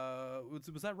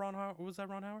 Was that Ron Howard? Was that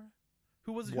Ron Howard?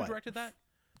 Who was it? Who What? directed that?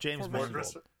 James Ford Ford Mangold.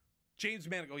 versus- James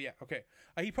Mangold. Yeah, okay.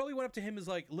 He probably went up to him as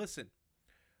like, listen,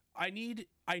 I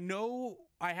know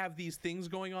I have these things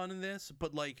going on in this,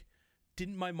 but like,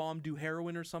 didn't my mom do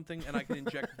heroin or something, and I can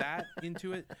inject that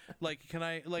into it? Like, can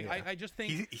I? Like, Yeah. I just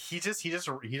think He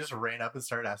just ran up and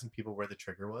started asking people where the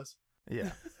trigger was.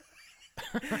 Yeah.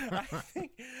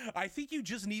 I think you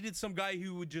just needed some guy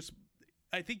who would just.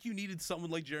 I think you needed someone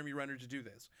like Jeremy Renner to do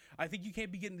this. I think you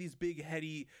can't be getting these big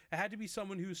heady. It had to be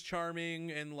someone who's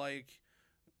charming and like,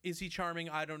 is he charming?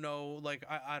 I don't know. Like,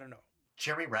 I don't know.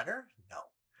 Jeremy Renner? No.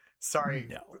 Sorry.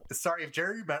 No. Sorry, if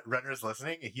Jeremy Renner's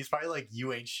listening, he's probably like,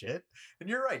 you ain't shit. And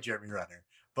you're right, Jeremy Renner.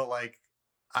 But like,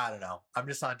 I don't know. I'm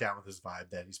just not down with his vibe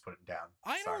that he's putting down.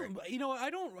 Sorry.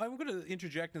 I'm going to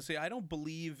interject and say I don't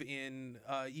believe in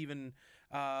even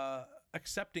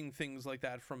accepting things like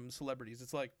that from celebrities.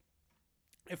 It's like,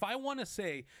 if I want to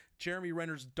say Jeremy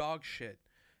Renner's dog shit,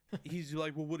 he's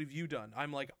like, well, what have you done?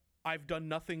 I'm like, I've done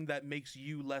nothing that makes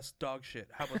you less dog shit.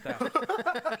 How about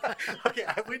that? Okay,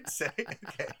 I would say,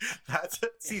 okay, that's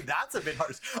a bit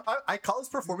harsh. I call his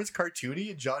performance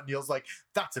cartoony, and John Neal's like,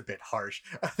 that's a bit harsh.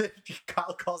 And then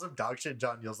Kyle calls him dog shit, and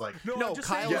John Neal's like, No, I'm just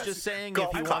Kyle's saying, just saying Go-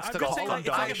 if he I'm wants to just call saying, him like, it's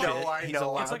dog like shit, about- I he's know,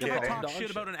 allowed It's like to if I call him talk dog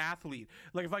shit about an athlete.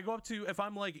 Like if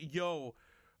I'm like, yo,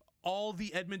 all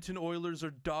the Edmonton Oilers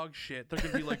are dog shit, they're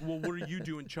gonna be like, well, what are you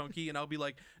doing, Chunky? And I'll be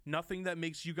like, nothing that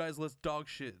makes you guys less dog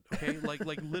shit. Okay, like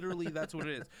literally, that's what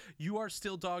it is. You are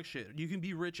still dog shit. You can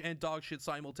be rich and dog shit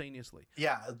simultaneously.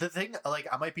 yeah, the thing, like,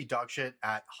 I might be dog shit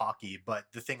at hockey, but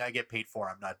the thing I get paid for,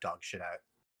 I'm not dog shit at.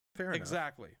 Fair enough.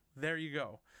 Exactly. There you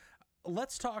go.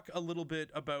 Let's talk a little bit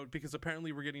about, because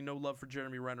apparently we're getting no love for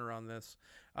Jeremy Renner on this.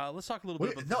 Let's talk a little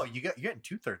bit Wait, about. no, you're getting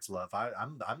 2/3 love.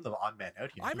 I'm the odd man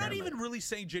out here. I'm not Apparently. even really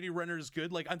saying Jeremy Renner is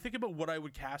good. Like, I'm thinking about what I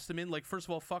would cast him in. Like, first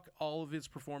of all, fuck all of his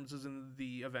performances in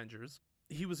the Avengers.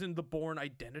 He was in The Bourne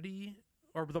Identity,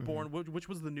 or The Bourne, which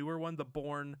was the newer one, The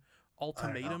Bourne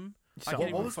Ultimatum. So- I can't What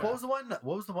even was the one?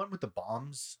 What was the one with the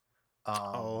bombs?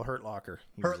 Hurt Locker.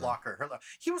 He Hurt was in. Locker.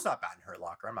 He was not bad in Hurt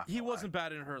Locker. I'm not. He gonna lie. wasn't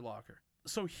bad in Hurt Locker.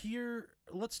 So here,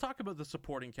 let's talk about the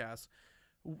supporting cast.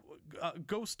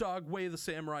 Ghost Dog, Way of the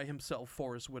Samurai himself,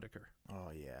 Forrest Whitaker.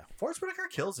 Oh yeah, Forrest Whitaker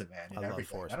kills it, man. In I love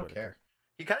everything. Forrest I don't Whitaker. care.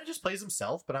 He kind of just plays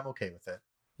himself, but I'm okay with it.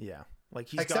 Yeah, like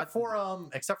he's except for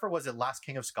was it Last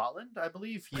King of Scotland? I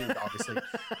believe he obviously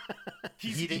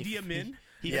he Idi Amin.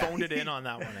 He phoned it in on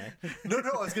that one, eh? No,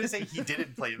 I was gonna say he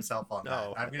didn't play himself on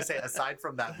No. that. I'm gonna say aside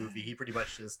from that movie, he pretty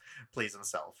much just plays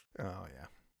himself. Oh yeah,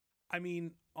 I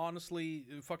mean, honestly,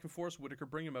 fucking Forrest Whitaker,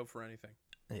 bring him out for anything.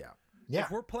 yeah. Yeah,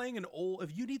 If we're playing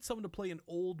if you need someone to play an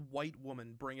old white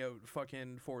woman, bring out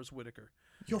fucking Forrest Whitaker.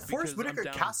 yo, Forrest Because I'm Whitaker,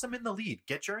 down. cast him in the lead.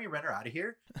 Get Jeremy Renner out of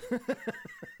here.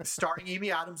 Starring Amy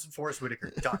Adams and Forrest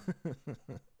Whitaker. Done.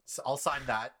 So I'll sign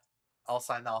that. I'll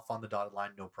sign that off on the dotted line.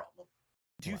 No problem.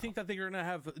 Do you think that they're gonna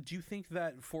have? Do you think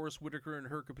that Forrest Whitaker and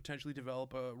her could potentially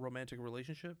develop a romantic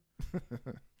relationship?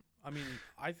 I mean,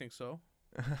 I think so.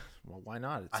 Well, why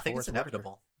not? I think Forrest it's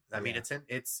inevitable. I mean, Yeah.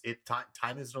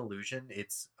 time is an illusion.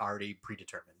 It's already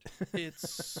predetermined.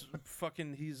 It's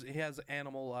fucking. He has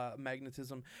animal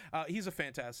magnetism. He's a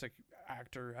fantastic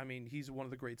actor. I mean, he's one of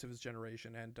the greats of his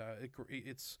generation, and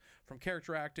it's from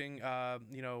character acting,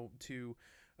 to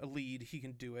a lead. He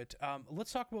can do it.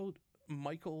 Let's talk about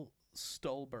Michael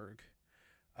Stuhlbarg.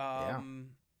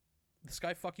 This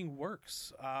guy fucking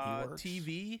works. He works.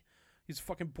 TV. He's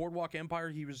fucking Boardwalk Empire.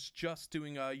 He was just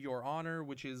doing Your Honor,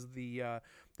 which is the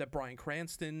that Bryan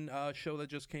Cranston show that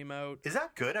just came out. Is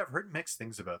that good? I've heard mixed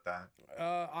things about that.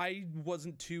 I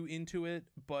wasn't too into it,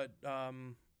 but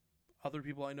other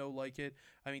people I know like it.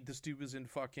 I mean, this dude was in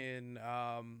fucking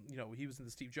he was in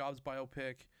the Steve Jobs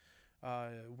biopic.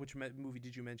 Which movie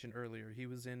did you mention earlier? He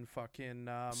was in fucking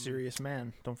Serious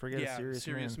Man. Don't forget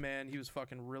Serious Man. He was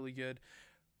fucking really good.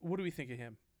 What do we think of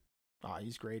him?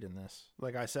 He's great in this.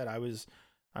 Like I said, I was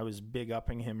big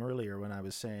upping him earlier when I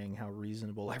was saying how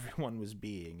reasonable everyone was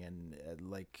being, and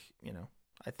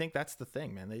I think that's the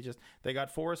thing, man. They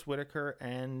got Forrest Whitaker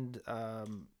and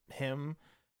him,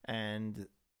 and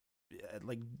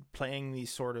like playing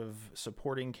these sort of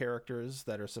supporting characters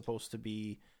that are supposed to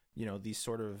be, these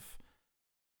sort of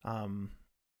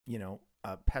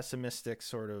pessimistic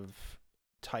sort of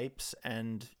types,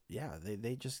 and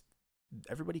they just.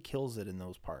 Everybody kills it in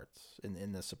those parts,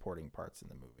 in the supporting parts in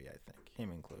the movie. I think him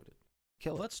included.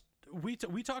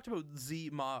 We talked about Z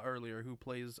Ma earlier, who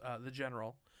plays the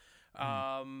general.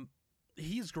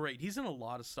 He's great. He's in a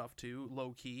lot of stuff too,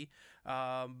 low key.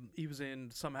 He was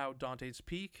in somehow Dante's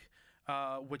Peak,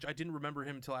 which I didn't remember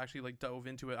him until I actually dove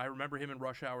into it. I remember him in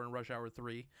Rush Hour and Rush Hour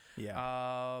 3. Yeah.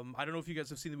 I don't know if you guys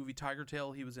have seen the movie Tiger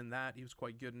Tail. He was in that. He was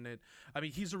quite good in it. I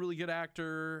mean, he's a really good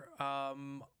actor.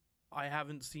 I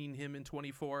haven't seen him in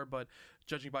 24, but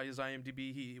judging by his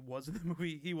IMDb, he was in the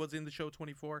movie. He was in the show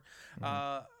 24.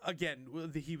 Again,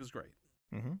 he was great.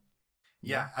 Mm-hmm.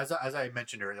 Yeah, as I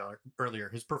mentioned earlier,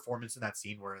 his performance in that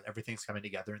scene where everything's coming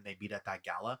together and they meet at that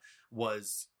gala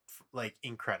was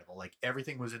incredible. Like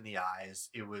everything was in the eyes.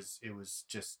 It was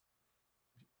just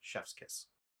chef's kiss.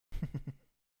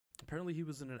 Apparently, he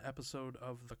was in an episode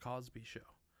of The Cosby Show.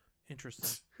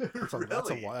 Interesting.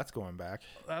 Really? That's going back.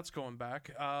 That's going back.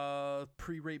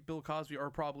 Pre-rape Bill Cosby, or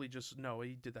probably just no.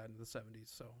 He did that in the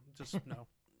 70s, so just no.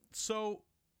 So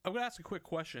I'm gonna ask a quick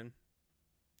question.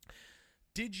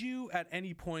 Did you at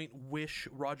any point wish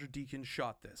Roger Deakins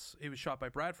shot this? It was shot by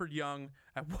Bradford Young.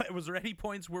 Was there any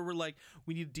points where we're like,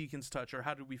 we need Deakins' touch, or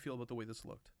how did we feel about the way this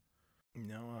looked?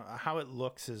 No, how it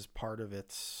looks is part of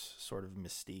its sort of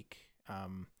mystique.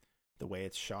 The way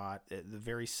it's shot, the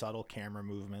very subtle camera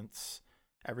movements,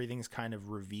 everything's kind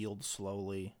of revealed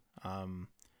slowly, and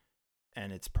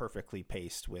it's perfectly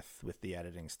paced with the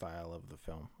editing style of the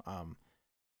film.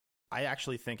 I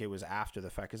actually think it was after the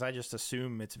fact, because I just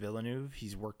assume it's Villeneuve.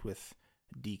 He's worked with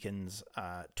Deakins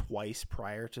twice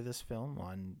prior to this film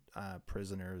on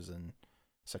Prisoners and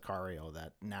Sicario,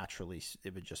 that naturally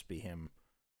it would just be him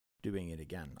doing it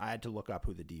again. I had to look up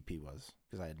who the DP was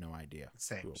because I had no idea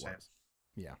who it was.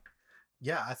 Yeah.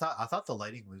 Yeah, I thought the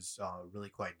lighting was really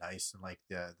quite nice, and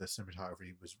the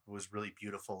cinematography was really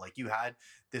beautiful. Like you had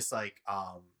this I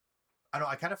don't know,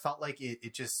 I kind of felt like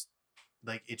it just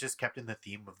kept in the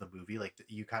theme of the movie. Like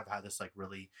you kind of had this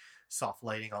really soft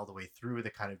lighting all the way through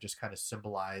that kind of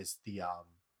symbolized the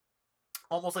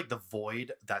almost like the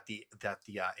void that the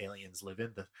aliens live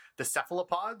in, the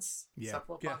cephalopods. Yeah.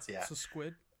 Cephalopods, yeah. It's a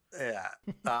squid. Yeah.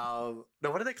 No,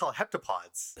 what do they call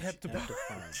heptapods?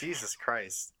 Heptapods. Jesus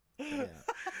Christ. Yeah.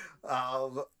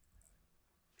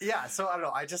 Yeah, so I don't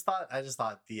know. I just thought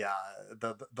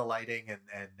the lighting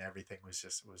and everything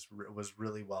was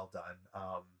really well done.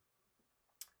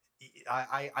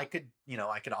 I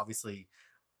could obviously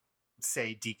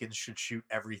say Deakins should shoot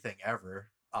everything ever.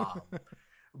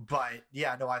 But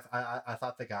yeah, no, I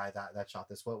thought the guy that shot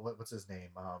this, what's his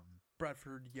name?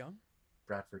 Bradford Young.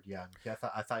 Bradford Young. Yeah,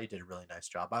 I thought he did a really nice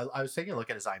job. I was taking a look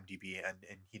at his IMDb, and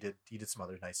he did some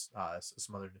other nice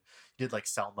he did like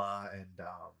Selma and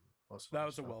That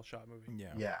was a well shot movie.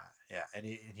 yeah, and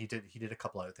he did a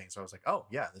couple other things. So I was like, oh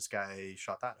yeah, this guy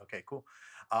shot that. Okay, cool.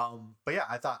 But yeah,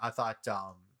 I thought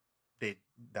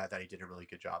that he did a really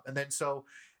good job. And then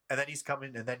he's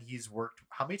coming, and then he's worked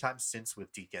how many times since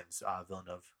with Deakins,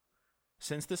 Villeneuve?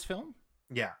 Since this film?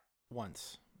 Yeah,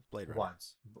 Once. Blade Runner.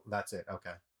 once. That's it.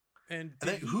 Okay. And And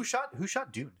then who shot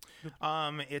Dune?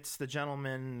 It's the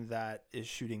gentleman that is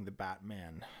shooting the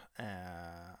Batman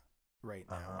right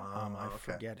now. I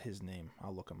forget his name.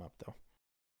 I'll look him up though.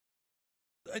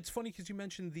 It's funny because you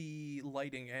mentioned the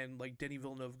lighting, and like Denis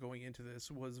Villeneuve going into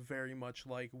this was very much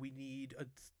like, we need a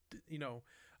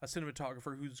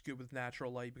cinematographer who's good with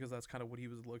natural light, because that's kind of what he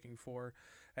was looking for.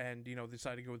 And they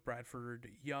decided to go with Bradford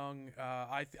Young.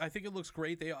 I think it looks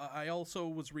great. I also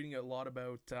was reading a lot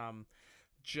about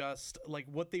just like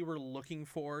what they were looking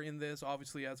for in this.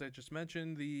 Obviously, as I just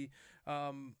mentioned, the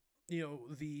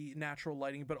the natural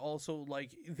lighting, but also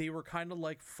like they were kind of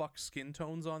like fuck skin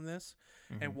tones on this,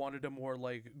 and wanted a more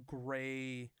like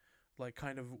gray, like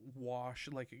kind of washed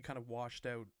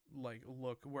out like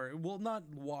look, where, well, not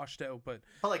washed out, but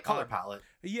like color palette.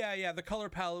 Yeah, the color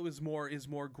palette is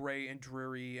more gray and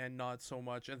dreary, and not so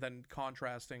much, and then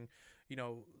contrasting,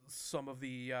 some of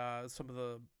the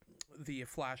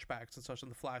flashbacks and such,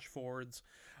 and the flash forwards,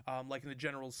 like in the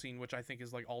general scene, which I think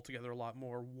is like altogether a lot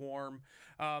more warm.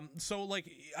 So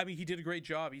like, I mean, he did a great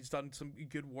job. He's done some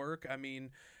good work.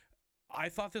 I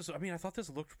thought this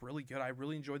looked really good. I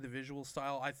really enjoyed the visual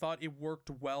style. I thought it worked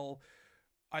well.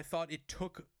 I thought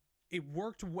it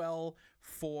worked well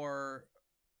for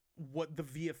what the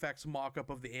VFX mock-up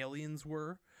of the aliens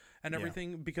were and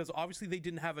everything, because obviously they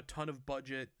didn't have a ton of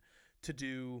budget to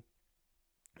do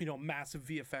massive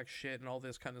VFX shit and all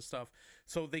this kind of stuff.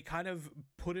 So they kind of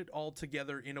put it all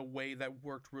together in a way that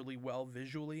worked really well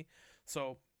visually.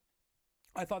 So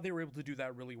I thought they were able to do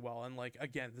that really well. And like,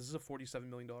 again, this is a $47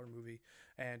 million movie,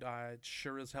 and it's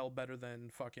sure as hell better than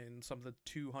fucking some of the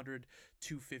 $200,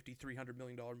 $250, $300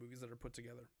 million movies that are put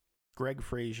together. Greg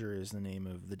Fraser is the name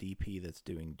of the DP that's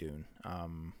doing Dune.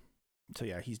 So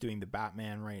yeah, he's doing the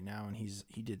Batman right now, and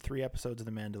he did 3 episodes of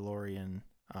The Mandalorian.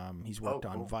 He's worked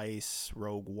on Vice,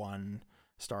 Rogue One,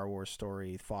 Star Wars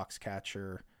Story,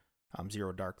 Foxcatcher,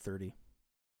 Zero Dark 30.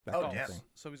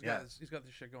 So he's got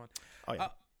this shit going. Oh yeah.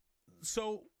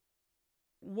 So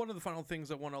one of the final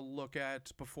things I want to look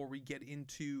at before we get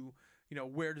into,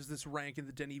 where does this rank in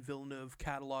the Denis Villeneuve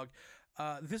catalog?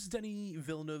 This is Denis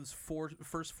Villeneuve's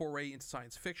first foray into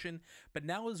science fiction, but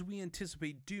now as we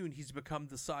anticipate Dune, he's become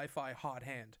the sci-fi hot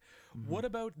hand. What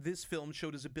about this film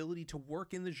showed his ability to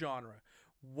work in the genre?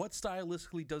 What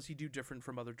stylistically does he do different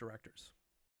from other directors?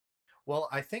 Well,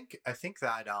 I think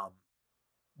that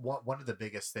one of the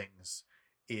biggest things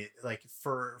is, like,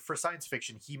 for science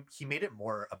fiction, he made it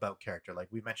more about character. Like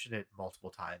we mentioned it multiple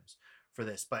times for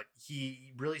this, but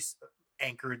he really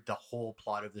anchored the whole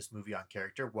plot of this movie on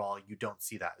character. While you don't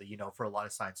see that, for a lot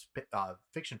of science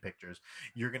fiction pictures,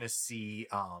 you're gonna see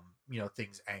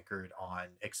things anchored on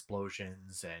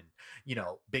explosions and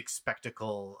big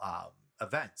spectacle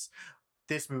events.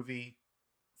 This movie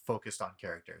focused on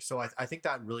character, so I think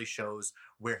that really shows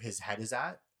where his head is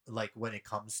at. Like when it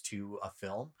comes to a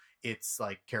film, it's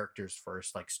like characters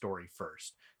first, like story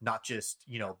first, not just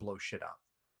blow shit up.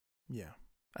 Yeah.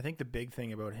 I think the big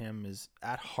thing about him is,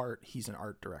 at heart, he's an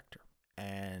art director,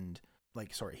 and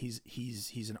he's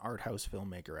an art house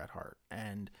filmmaker at heart.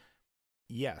 And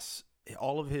yes,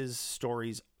 all of his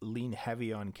stories lean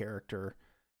heavy on character.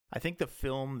 I think the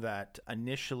film that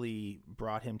initially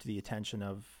brought him to the attention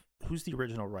of, who's the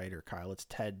original writer, Kyle? It's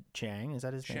Ted Chiang. Is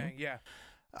that his name? Yeah.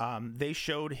 They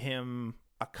showed him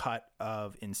a cut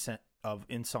of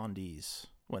Incendies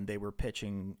when they were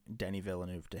pitching Denis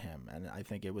Villeneuve to him. And I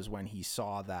think it was when he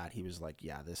saw that, he was like,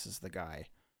 yeah, this is the guy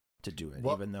to do it.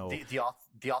 Well, even though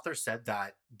the author said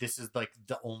that this is like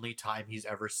the only time he's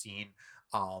ever seen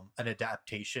an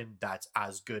adaptation that's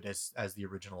as good as the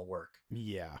original work.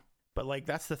 Yeah. But like,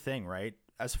 that's the thing, right?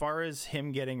 As far as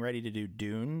him getting ready to do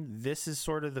Dune, this is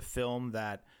sort of the film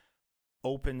that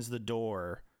opens the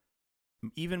door,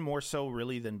 even more so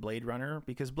really than Blade Runner,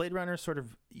 because Blade Runner sort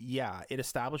of, it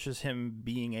establishes him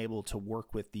being able to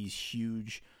work with these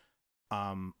huge,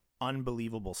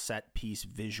 unbelievable set piece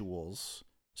visuals.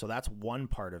 So that's one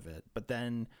part of it. But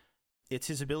then it's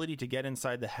his ability to get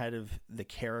inside the head of the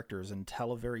characters and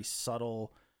tell a very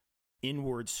subtle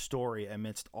inward story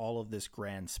amidst all of this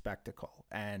grand spectacle.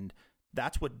 And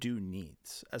that's what Dune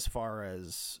needs as far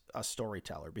as a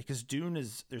storyteller, because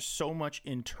there's so much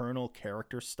internal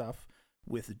character stuff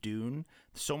with Dune,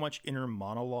 so much inner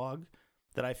monologue,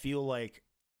 that I feel like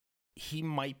he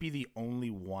might be the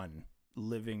only one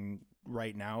living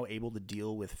right now able to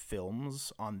deal with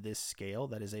films on this scale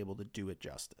that is able to do it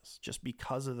justice, just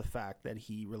because of the fact that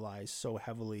he relies so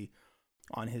heavily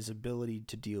on his ability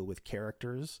to deal with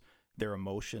characters, their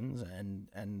emotions,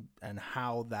 and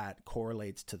how that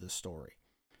correlates to the story.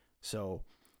 So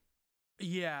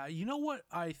yeah, you know what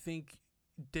I think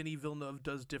Denis Villeneuve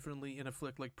does differently in a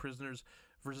flick like Prisoners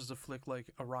versus a flick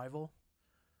like Arrival?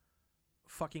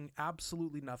 Fucking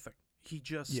absolutely nothing. He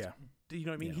just, you know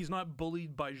what I mean? Yeah. He's not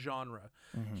bullied by genre.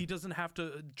 Mm-hmm. He doesn't have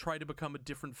to try to become a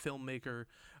different filmmaker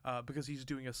because he's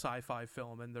doing a sci-fi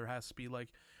film, and there has to be like,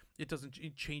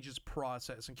 it changes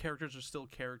process, and characters are still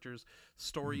characters.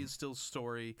 Story is still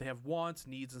story. They have wants,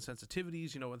 needs, and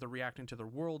sensitivities, and they're reacting to their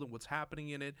world and what's happening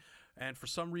in it. And for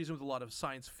some reason, with a lot of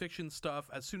science fiction stuff,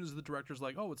 as soon as the director's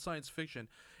like, oh, it's science fiction,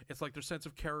 it's like their sense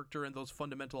of character and those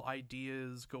fundamental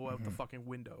ideas go out the fucking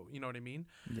window. You know what I mean?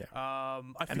 Yeah. I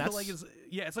feel like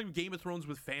it's like Game of Thrones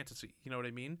with fantasy. You know what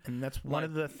I mean? And that's one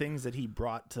of the things that he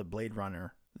brought to Blade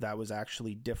Runner that was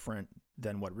actually different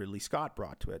than what Ridley Scott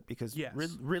brought to it, because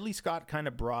Ridley Scott kind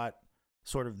of brought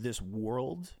sort of this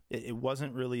world. It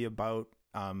wasn't really about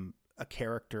a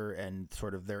character and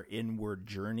sort of their inward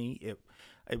journey.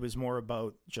 It was more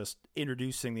about just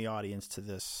introducing the audience to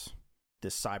this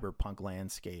cyberpunk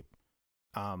landscape,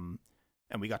 and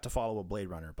we got to follow a Blade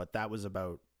Runner, but that was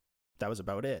about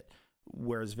it.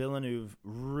 Whereas Villeneuve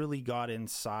really got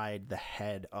inside the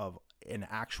head of an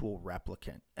actual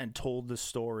replicant and told the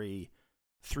story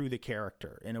through the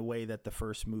character in a way that the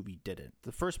first movie didn't.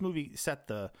 The first movie set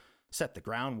the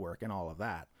groundwork and all of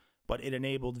that, but it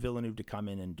enabled Villeneuve to come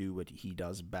in and do what he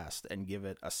does best and give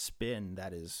it a spin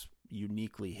that is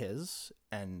uniquely his.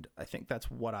 And I think that's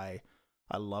what I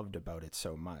loved about it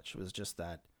so much, was just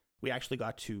that we actually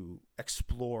got to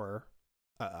explore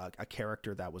a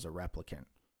character that was a replicant,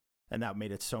 and that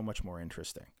made it so much more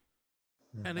interesting.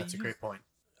 And that's a great point.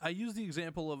 I use the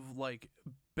example of like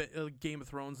Game of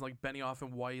Thrones, like Benioff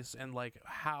and Weiss, and like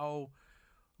how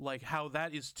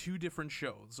that is two different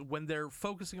shows. When they're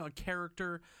focusing on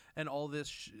character and all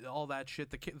this, all that shit,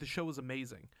 the show is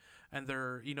amazing, and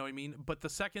they're, you know what I mean. But the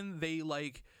second they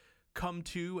like come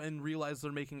to and realize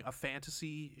they're making a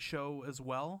fantasy show as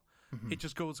well, it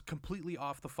just goes completely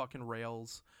off the fucking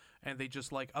rails, and they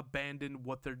just like abandon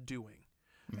what they're doing.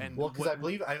 And because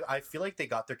I feel like they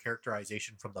got their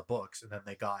characterization from the books, and then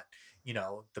they got,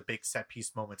 the big set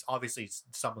piece moments. Obviously,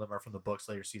 some of them are from the books,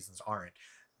 later seasons aren't.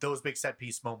 Those big set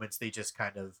piece moments, they just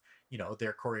kind of,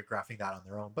 they're choreographing that on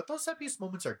their own. But those set piece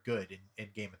moments are good in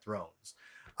Game of Thrones.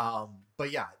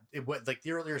 But yeah, like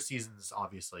the earlier seasons,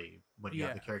 obviously, when you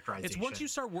have the characterization. It's once you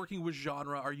start working with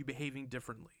genre, are you behaving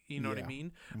differently? You know what I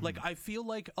mean? Like, I feel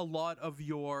like a lot of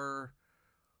your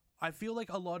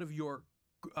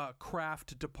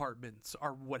craft departments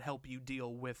are what help you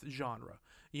deal with genre.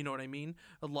 You know what I mean?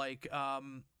 The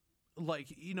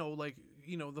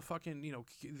fucking,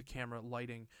 the camera,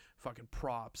 lighting, fucking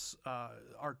props,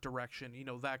 art direction,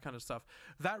 that kind of stuff.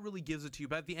 That really gives it to you.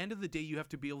 But at the end of the day, you have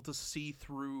to be able to see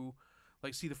through,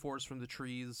 see the forest from the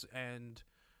trees, and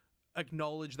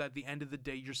acknowledge that at the end of the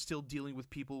day, you're still dealing with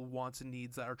people with wants and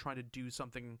needs that are trying to do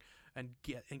something and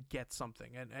get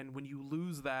something. And when you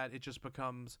lose that, it just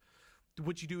becomes,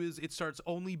 what you do is it starts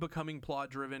only becoming plot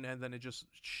driven, and then it's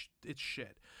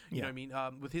shit. You know what I mean?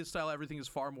 With his style, everything is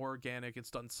far more organic.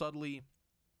 It's done subtly.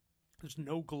 There's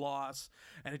no gloss,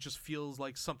 and it just feels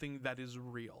like something that is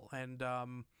real. And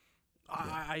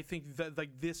I think that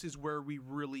this is where we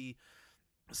really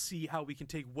see how we can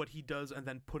take what he does and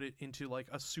then put it into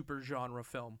a super genre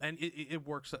film, and it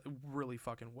works really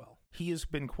fucking well. He has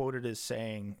been quoted as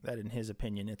saying that in his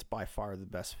opinion, it's by far the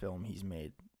best film he's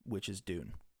made, which is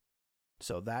Dune.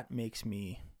 So that makes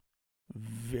me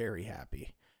very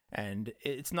happy. And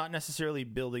it's not necessarily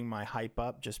building my hype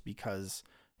up just because,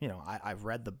 I've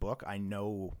read the book. I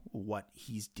know what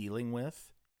he's dealing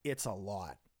with. It's a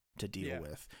lot to deal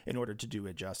with in order to do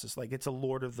it justice. It's a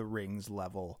Lord of the Rings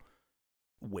level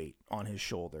weight on his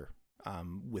shoulder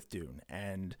with Dune.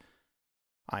 And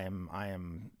I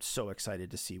am so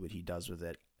excited to see what he does with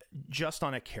it, just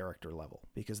on a character level,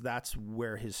 because that's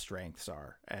where his strengths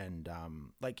are. And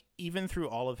even through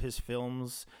all of his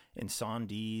films,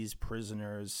 Incendies,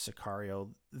 Prisoners, Sicario,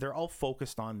 they're all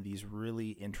focused on these really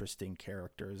interesting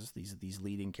characters, these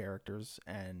leading characters.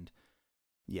 And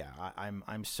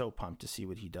I'm so pumped to see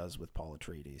what he does with Paul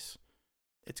Atreides.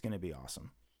 It's going to be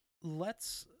awesome.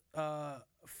 Let's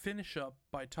finish up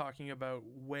by talking about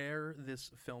where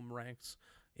this film ranks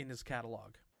in his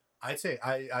catalog. I'd say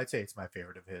it's my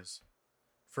favorite of his,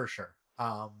 for sure.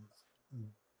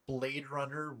 Blade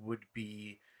Runner would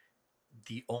be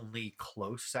the only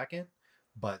close second,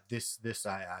 but this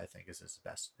I think is his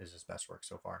best work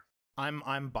so far. I'm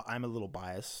a little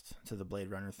biased to the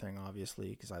Blade Runner thing, obviously,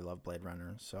 because I love Blade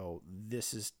Runner. So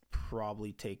this is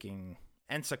probably taking,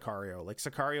 and Sicario. Like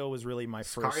Sicario was really my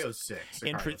first. Sicario's sick.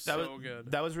 Sicario's so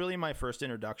good. That was really my first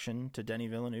introduction to Denis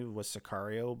Villeneuve was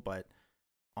Sicario. But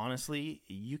honestly,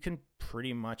 you can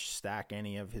pretty much stack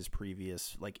any of his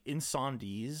previous, like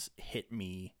Incendies hit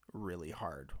me really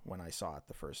hard when I saw it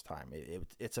the first time.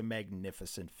 It's a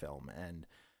magnificent film, and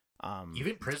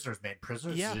even Prisoners, man.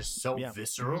 Prisoners is just so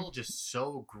visceral, just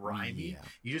so grimy. Yeah.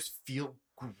 You just feel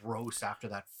gross after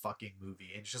that fucking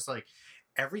movie. And it's just like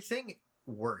everything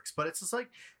works, but it's just like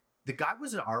the guy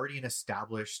was already an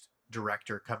established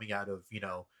director coming out of,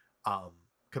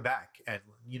 Quebec. And,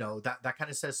 that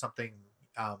kind of says something.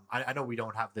 I know we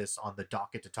don't have this on the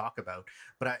docket to talk about,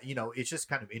 but it's just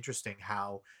kind of interesting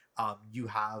how you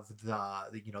have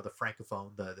the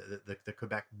francophone, the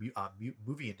Quebec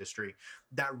movie industry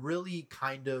that really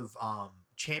kind of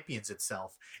champions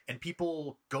itself, and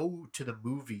people go to the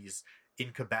movies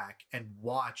in Quebec and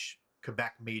watch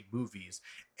Quebec made movies,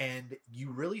 and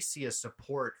you really see a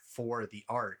support for the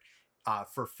art,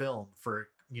 for film, for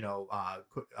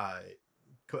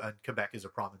Quebec is a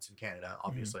province in Canada,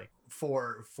 obviously.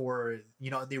 For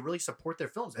they really support their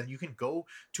films, and you can go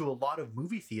to a lot of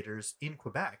movie theaters in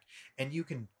Quebec and you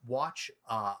can watch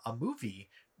a movie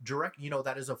direct,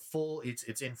 that is a full,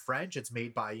 it's in French, it's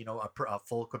made by a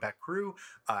full Quebec crew,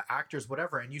 actors,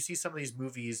 whatever, and you see some of these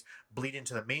movies bleed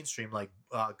into the mainstream, like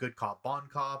Good Cop, Bon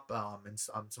Cop, and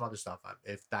some other stuff,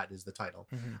 if that is the title.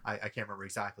 I can't remember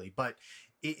exactly, but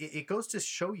it goes to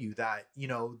show you that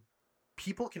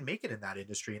people can make it in that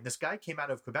industry. And this guy came out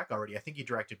of Quebec already. I think he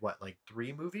directed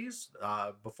 3 movies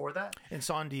before that.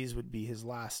 Incendies would be his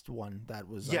last one that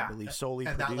was, I believe, solely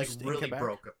and produced that really in Quebec.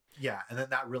 broke him. Yeah, and then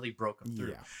that really broke him through.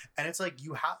 Yeah. And it's like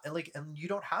you have, and you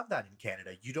don't have that in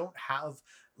Canada. You don't have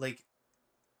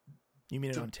You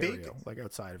mean in Ontario,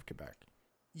 outside of Quebec?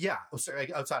 Yeah,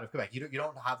 outside of Quebec. You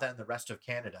don't have that in the rest of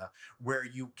Canada, where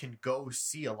you can go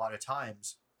see a lot of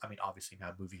times. I mean, obviously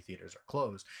now movie theaters are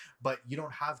closed, but you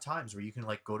don't have times where you can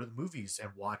go to the movies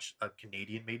and watch a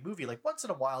Canadian made movie. Once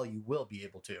in a while you will be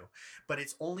able to, but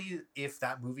it's only if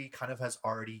that movie kind of has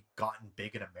already gotten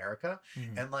big in America.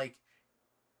 And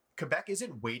Quebec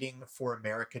isn't waiting for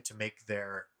America to make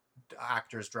their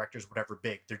actors, directors, whatever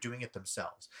big. They're doing it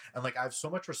themselves. And I have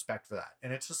so much respect for that.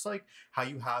 And it's just how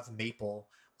you have Maple,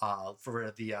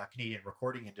 for the Canadian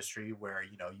recording industry, where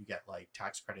you get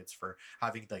tax credits for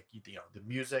having the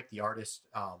music, the artist,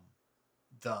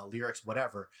 the lyrics,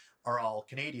 whatever, are all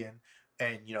Canadian,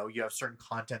 and you have certain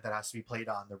content that has to be played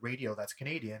on the radio that's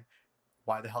Canadian.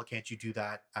 Why the hell can't you do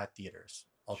that at theaters?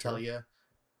 I'll tell you,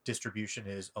 distribution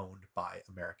is owned by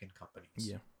American companies.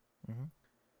 Yeah.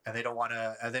 And they don't want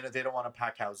to. They don't want to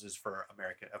pack houses for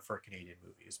Canadian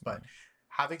movies, but.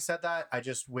 Having said that, I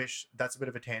just wish, that's a bit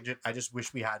of a tangent, I just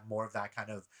wish we had more of that kind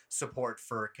of support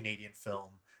for Canadian film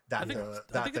that I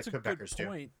think it's a good Quebecers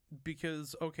point,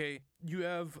 because you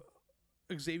have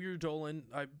Xavier Dolan,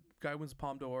 guy wins the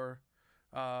Palme d'Or,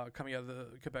 coming out of the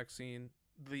Quebec scene.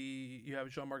 You have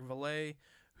Jean-Marc Vallée,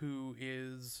 who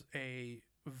is a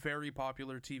very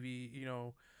popular TV,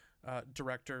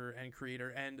 director and creator,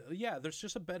 and there's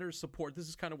just a better support. This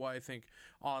is kind of why I think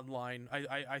online,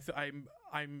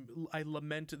 I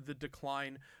lament the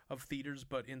decline of theaters,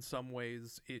 but in some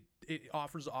ways it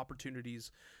offers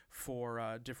opportunities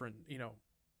for different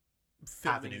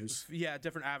avenues.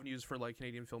 Different avenues for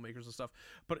Canadian filmmakers and stuff.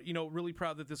 But really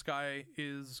proud that this guy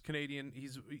is Canadian.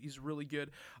 He's really good.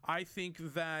 I think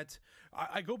that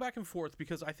I go back and forth,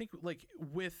 because I think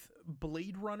with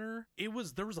Blade Runner,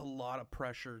 there was a lot of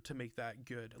pressure to make that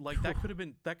good. That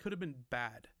could have been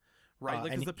bad.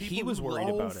 Right, and the people he was worried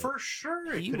about it. For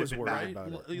sure, he was worried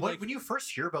about it. When you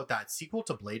first hear about that sequel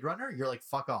to Blade Runner, you're like,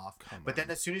 "Fuck off!" But then,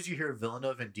 as soon as you hear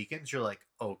Villeneuve and Deakins, you're like,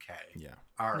 "Okay,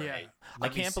 all right." Yeah. I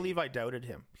can't believe I doubted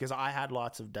him, because I had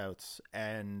lots of doubts,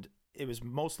 and it was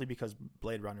mostly because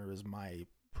Blade Runner is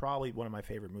probably one of my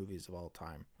favorite movies of all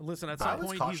time. Listen, at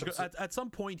some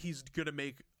point he's gonna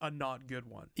make a not good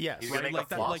one. Yes, he's gonna make a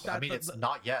flop. I mean, it's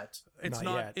not yet. It's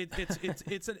not.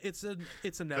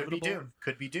 It's inevitable.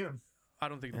 Could be Dune. I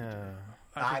don't think.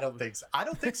 I don't think so. I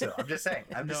don't think so. I'm just saying.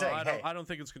 I don't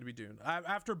think it's going to be Dune.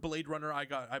 After Blade Runner,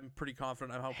 I'm pretty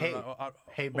confident. I'm hoping.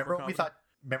 Remember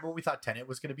when we thought Tenet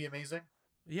was going to be amazing?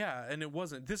 Yeah, and it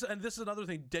wasn't. This is another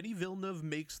thing. Denis Villeneuve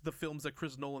makes the films that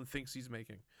Chris Nolan thinks he's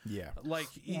making. Yeah. Like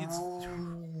it's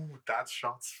That's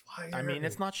shots fired. I mean,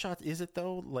 it's not shots, is it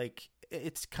though? Like,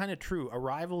 it's kind of true.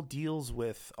 Arrival deals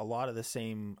with a lot of the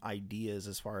same ideas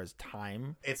as far as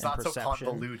time. It's and not perception.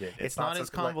 so convoluted. It's not as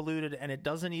convoluted, and it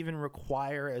doesn't even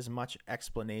require as much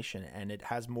explanation, and it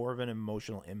has more of an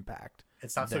emotional impact.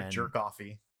 It's not so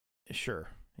jerk-offy. Sure,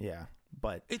 yeah,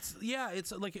 but it's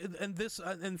like, and this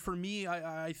and for me,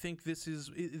 I think this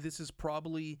is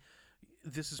probably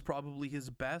his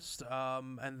best.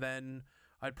 And then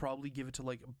I'd probably give it to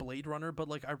like Blade Runner, but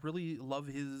like I really love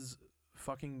his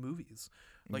fucking movies.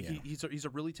 Like he's a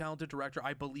really talented director.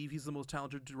 I believe he's the most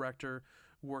talented director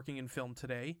working in film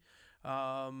today.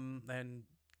 And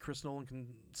Chris Nolan can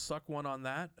suck one on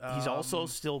that. He's also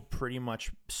still pretty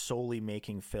much solely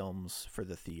making films for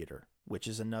the theater, which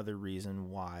is another reason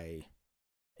why,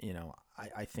 you know,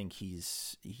 I think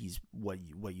he's what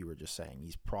you were just saying.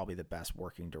 He's probably the best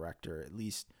working director, at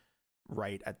least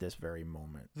right at this very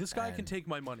moment. This guy can take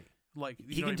my money. Like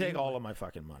he can take all of my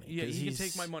fucking money. Yeah, he can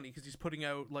take my money because he's putting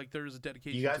out, like, there's a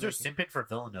dedication. You guys are simping for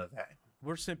Villeneuve. Eh?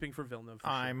 We're simping for Villeneuve.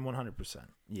 I'm 100%.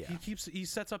 Yeah. He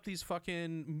sets up these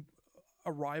fucking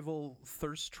Arrival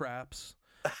thirst traps,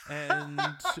 and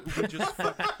we just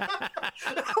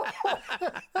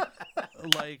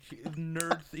like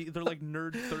they're like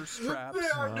nerd thirst traps. They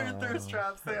are nerd thirst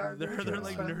traps. They are. They're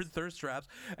like nerd thirst traps.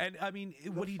 And I mean,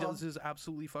 what he does is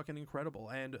absolutely fucking incredible.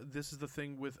 And this is the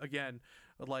thing with, again,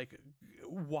 like,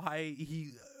 why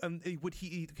he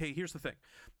okay, here's the thing.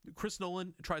 Chris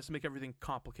Nolan tries to make everything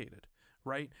complicated,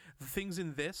 right? The things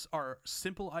in this are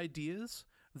simple ideas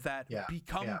that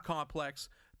become complex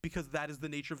because that is the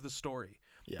nature of the story.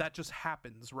 Yeah. That just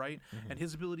happens, right? Mm-hmm. And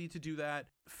his ability to do that,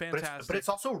 fantastic. But it's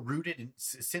also rooted in,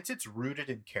 since it's rooted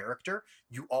in character,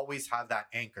 you always have that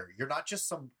anchor. You're not just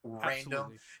some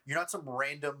random, you're not some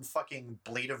random fucking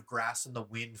blade of grass in the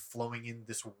wind flowing in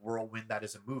this whirlwind that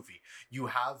is a movie.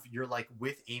 You're like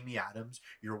with Amy Adams,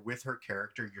 you're with her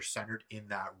character, you're centered in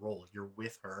that role. You're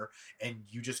with her and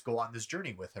you just go on this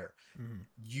journey with her. Mm-hmm.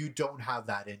 You don't have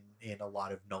that in a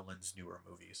lot of Nolan's newer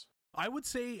movies. I would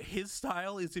say his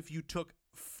style is if you took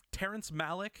Terrence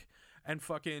Malick and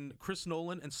fucking Chris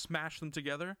Nolan and smash them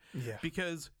together. Yeah.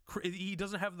 Because he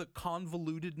doesn't have the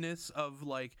convolutedness of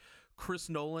like Chris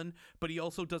Nolan, but he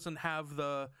also doesn't have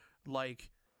the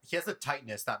like. He has the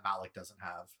tightness that Malick doesn't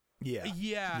have. Yeah.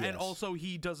 Yeah. Yes. And also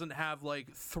he doesn't have like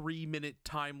 3-minute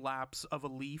time lapse of a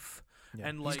leaf. Yeah.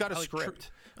 And like, he's got a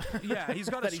script. Yeah, he's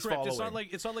got a script. It's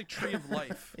not like Tree of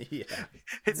Life. Yeah,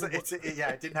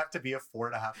 it didn't have to be a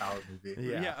 4.5-hour movie.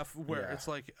 Yeah, it's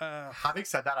like. Having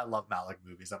said that, I love Malick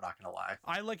movies. I'm not gonna lie.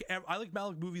 I like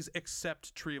Malick movies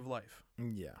except Tree of Life.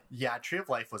 Yeah, Tree of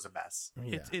Life was a mess.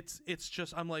 Yeah. It's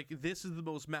just, I'm like, this is the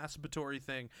most masturbatory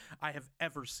thing I have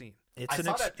ever seen. I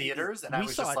saw it at theaters, and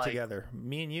we saw it together.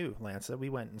 Me and you, Lanza, we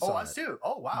went and saw it. Oh, us too.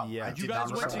 Oh, wow. Yeah, you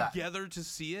guys went together to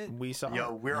see it. We saw.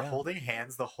 Yo, we were holding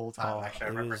hands the whole time. Actually, I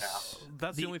remember now.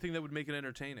 That's the only thing that would make it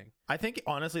entertaining. I think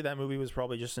honestly, that movie was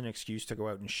probably just an excuse to go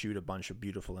out and shoot a bunch of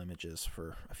beautiful images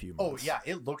for a few months. Oh yeah,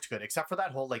 it looked good, except for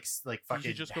that whole like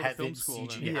fucking heaven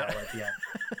CG hell at the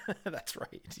end. That's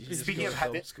right. Speaking of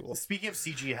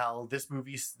CG hell, this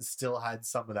movie still had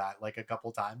some of that, like a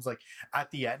couple times, like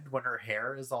at the end when her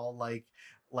hair is all like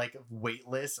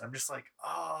weightless. I'm just like,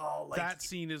 oh, like that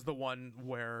scene is the one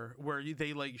where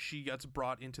they like she gets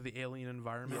brought into the alien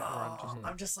environment.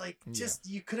 I'm just like,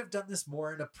 you could have done this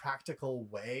more in a practical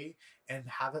way and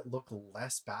have it look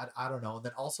less bad. I don't know. And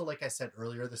then also, like I said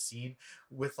earlier, the scene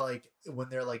with like when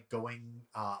they're like going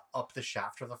up the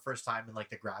shaft for the first time and like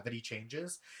the gravity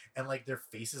changes and like their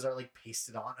faces are like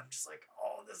pasted on. I'm just like,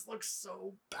 oh, this looks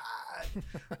so bad.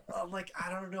 I'm like,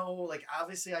 I don't know. Like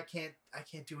obviously I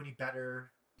can't do any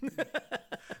better.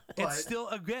 It's still,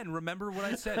 again, remember what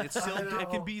I said, it's still it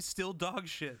can be still dog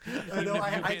shit. I know.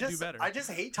 I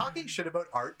just hate talking shit about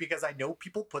art because I know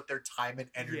people put their time and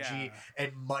energy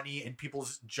and money and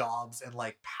people's jobs and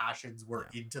like passions were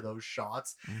into those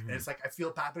shots, and it's like I feel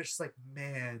bad, but it's just like,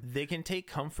 man, they can take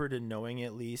comfort in knowing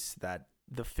at least that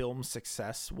the film's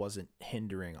success wasn't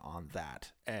hindering on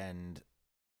that, and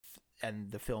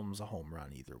the film's a home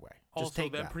run either way. Just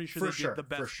also, I'm pretty sure they did the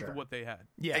best with what they had.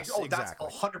 Yes, that's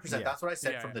 100%. That's what I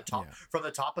said from the top. Yeah. From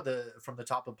the top of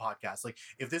the podcast. Like,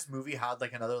 if this movie had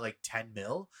like another like 10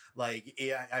 mil, like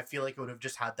I feel like it would have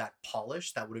just had that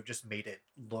polish that would have just made it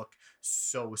look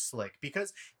so slick.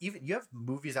 Because even you have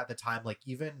movies at the time, like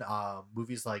even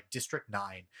movies like District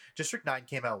 9. District 9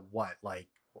 came out what, like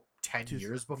 10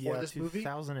 years before this movie.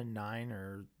 2009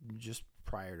 or just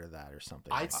prior to that or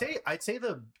something. I'd say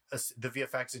the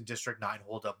VFX in District 9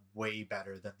 hold up way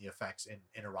better than the effects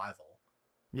in Arrival.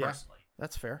 Yeah, personally.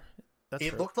 That's fair.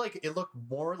 It looked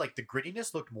more like the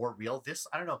grittiness looked more real. This,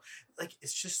 I don't know, like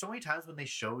it's just so many times when they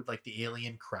showed like the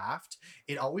alien craft,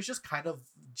 it always just kind of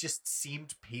just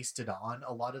seemed pasted on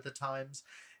a lot of the times.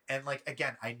 And like,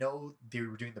 again, I know they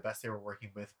were doing the best they were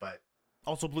working with, but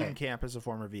also Blomkamp is a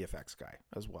former VFX guy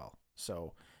as well.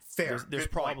 So fair. There's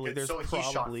probably he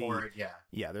shot for it,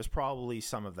 yeah. There's probably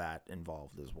some of that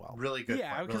involved as well. Really good.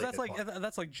 Yeah, because really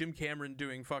that's like Jim Cameron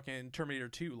doing fucking Terminator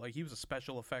 2. Like he was a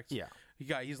special effects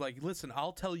guy. He's like, listen,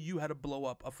 I'll tell you how to blow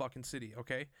up a fucking city.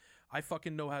 Okay, I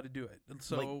fucking know how to do it. And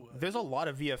so like, there's a lot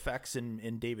of VFX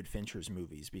in David Fincher's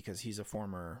movies because he's a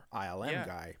former ILM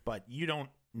guy, but you don't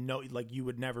know, like you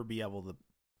would never be able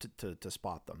to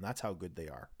spot them. That's how good they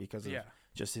are because of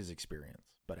just his experience.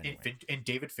 But anyway, in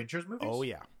David Fincher's movies. Oh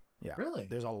yeah. Yeah, really.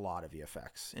 There's a lot of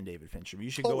VFX in David Fincher. You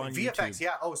should go on VFX, YouTube.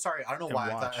 Yeah. Oh, sorry. I don't know why.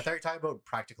 I thought you were talking about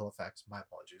practical effects. My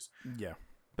apologies. Yeah,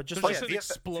 but just there's an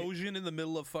explosion in the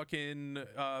middle of fucking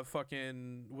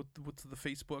what's the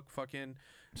Facebook fucking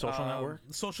social network.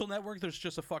 Social network. There's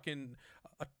just a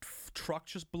truck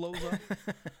just blows up.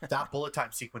 That bullet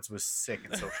time sequence was sick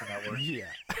in Social Network. Yeah.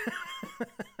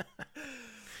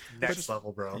 Next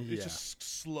level, bro. It's just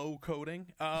slow coding.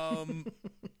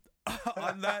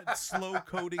 On that slow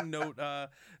coding note,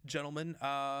 gentlemen,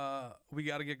 we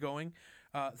got to get going.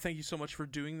 Thank you so much for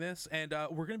doing this. And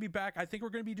we're going to be back. I think we're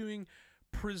going to be doing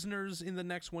Prisoners in the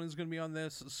next one is going to be on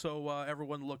this. So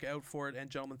everyone look out for it. And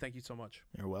gentlemen, thank you so much.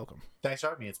 You're welcome. Thanks for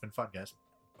having me. It's been fun, guys.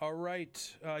 All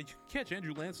right. You can catch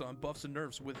Andrew Lance on Buffs and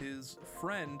Nerfs with his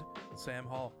friend, Sam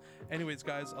Hall. Anyways,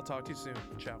 guys, I'll talk to you soon.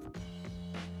 Ciao.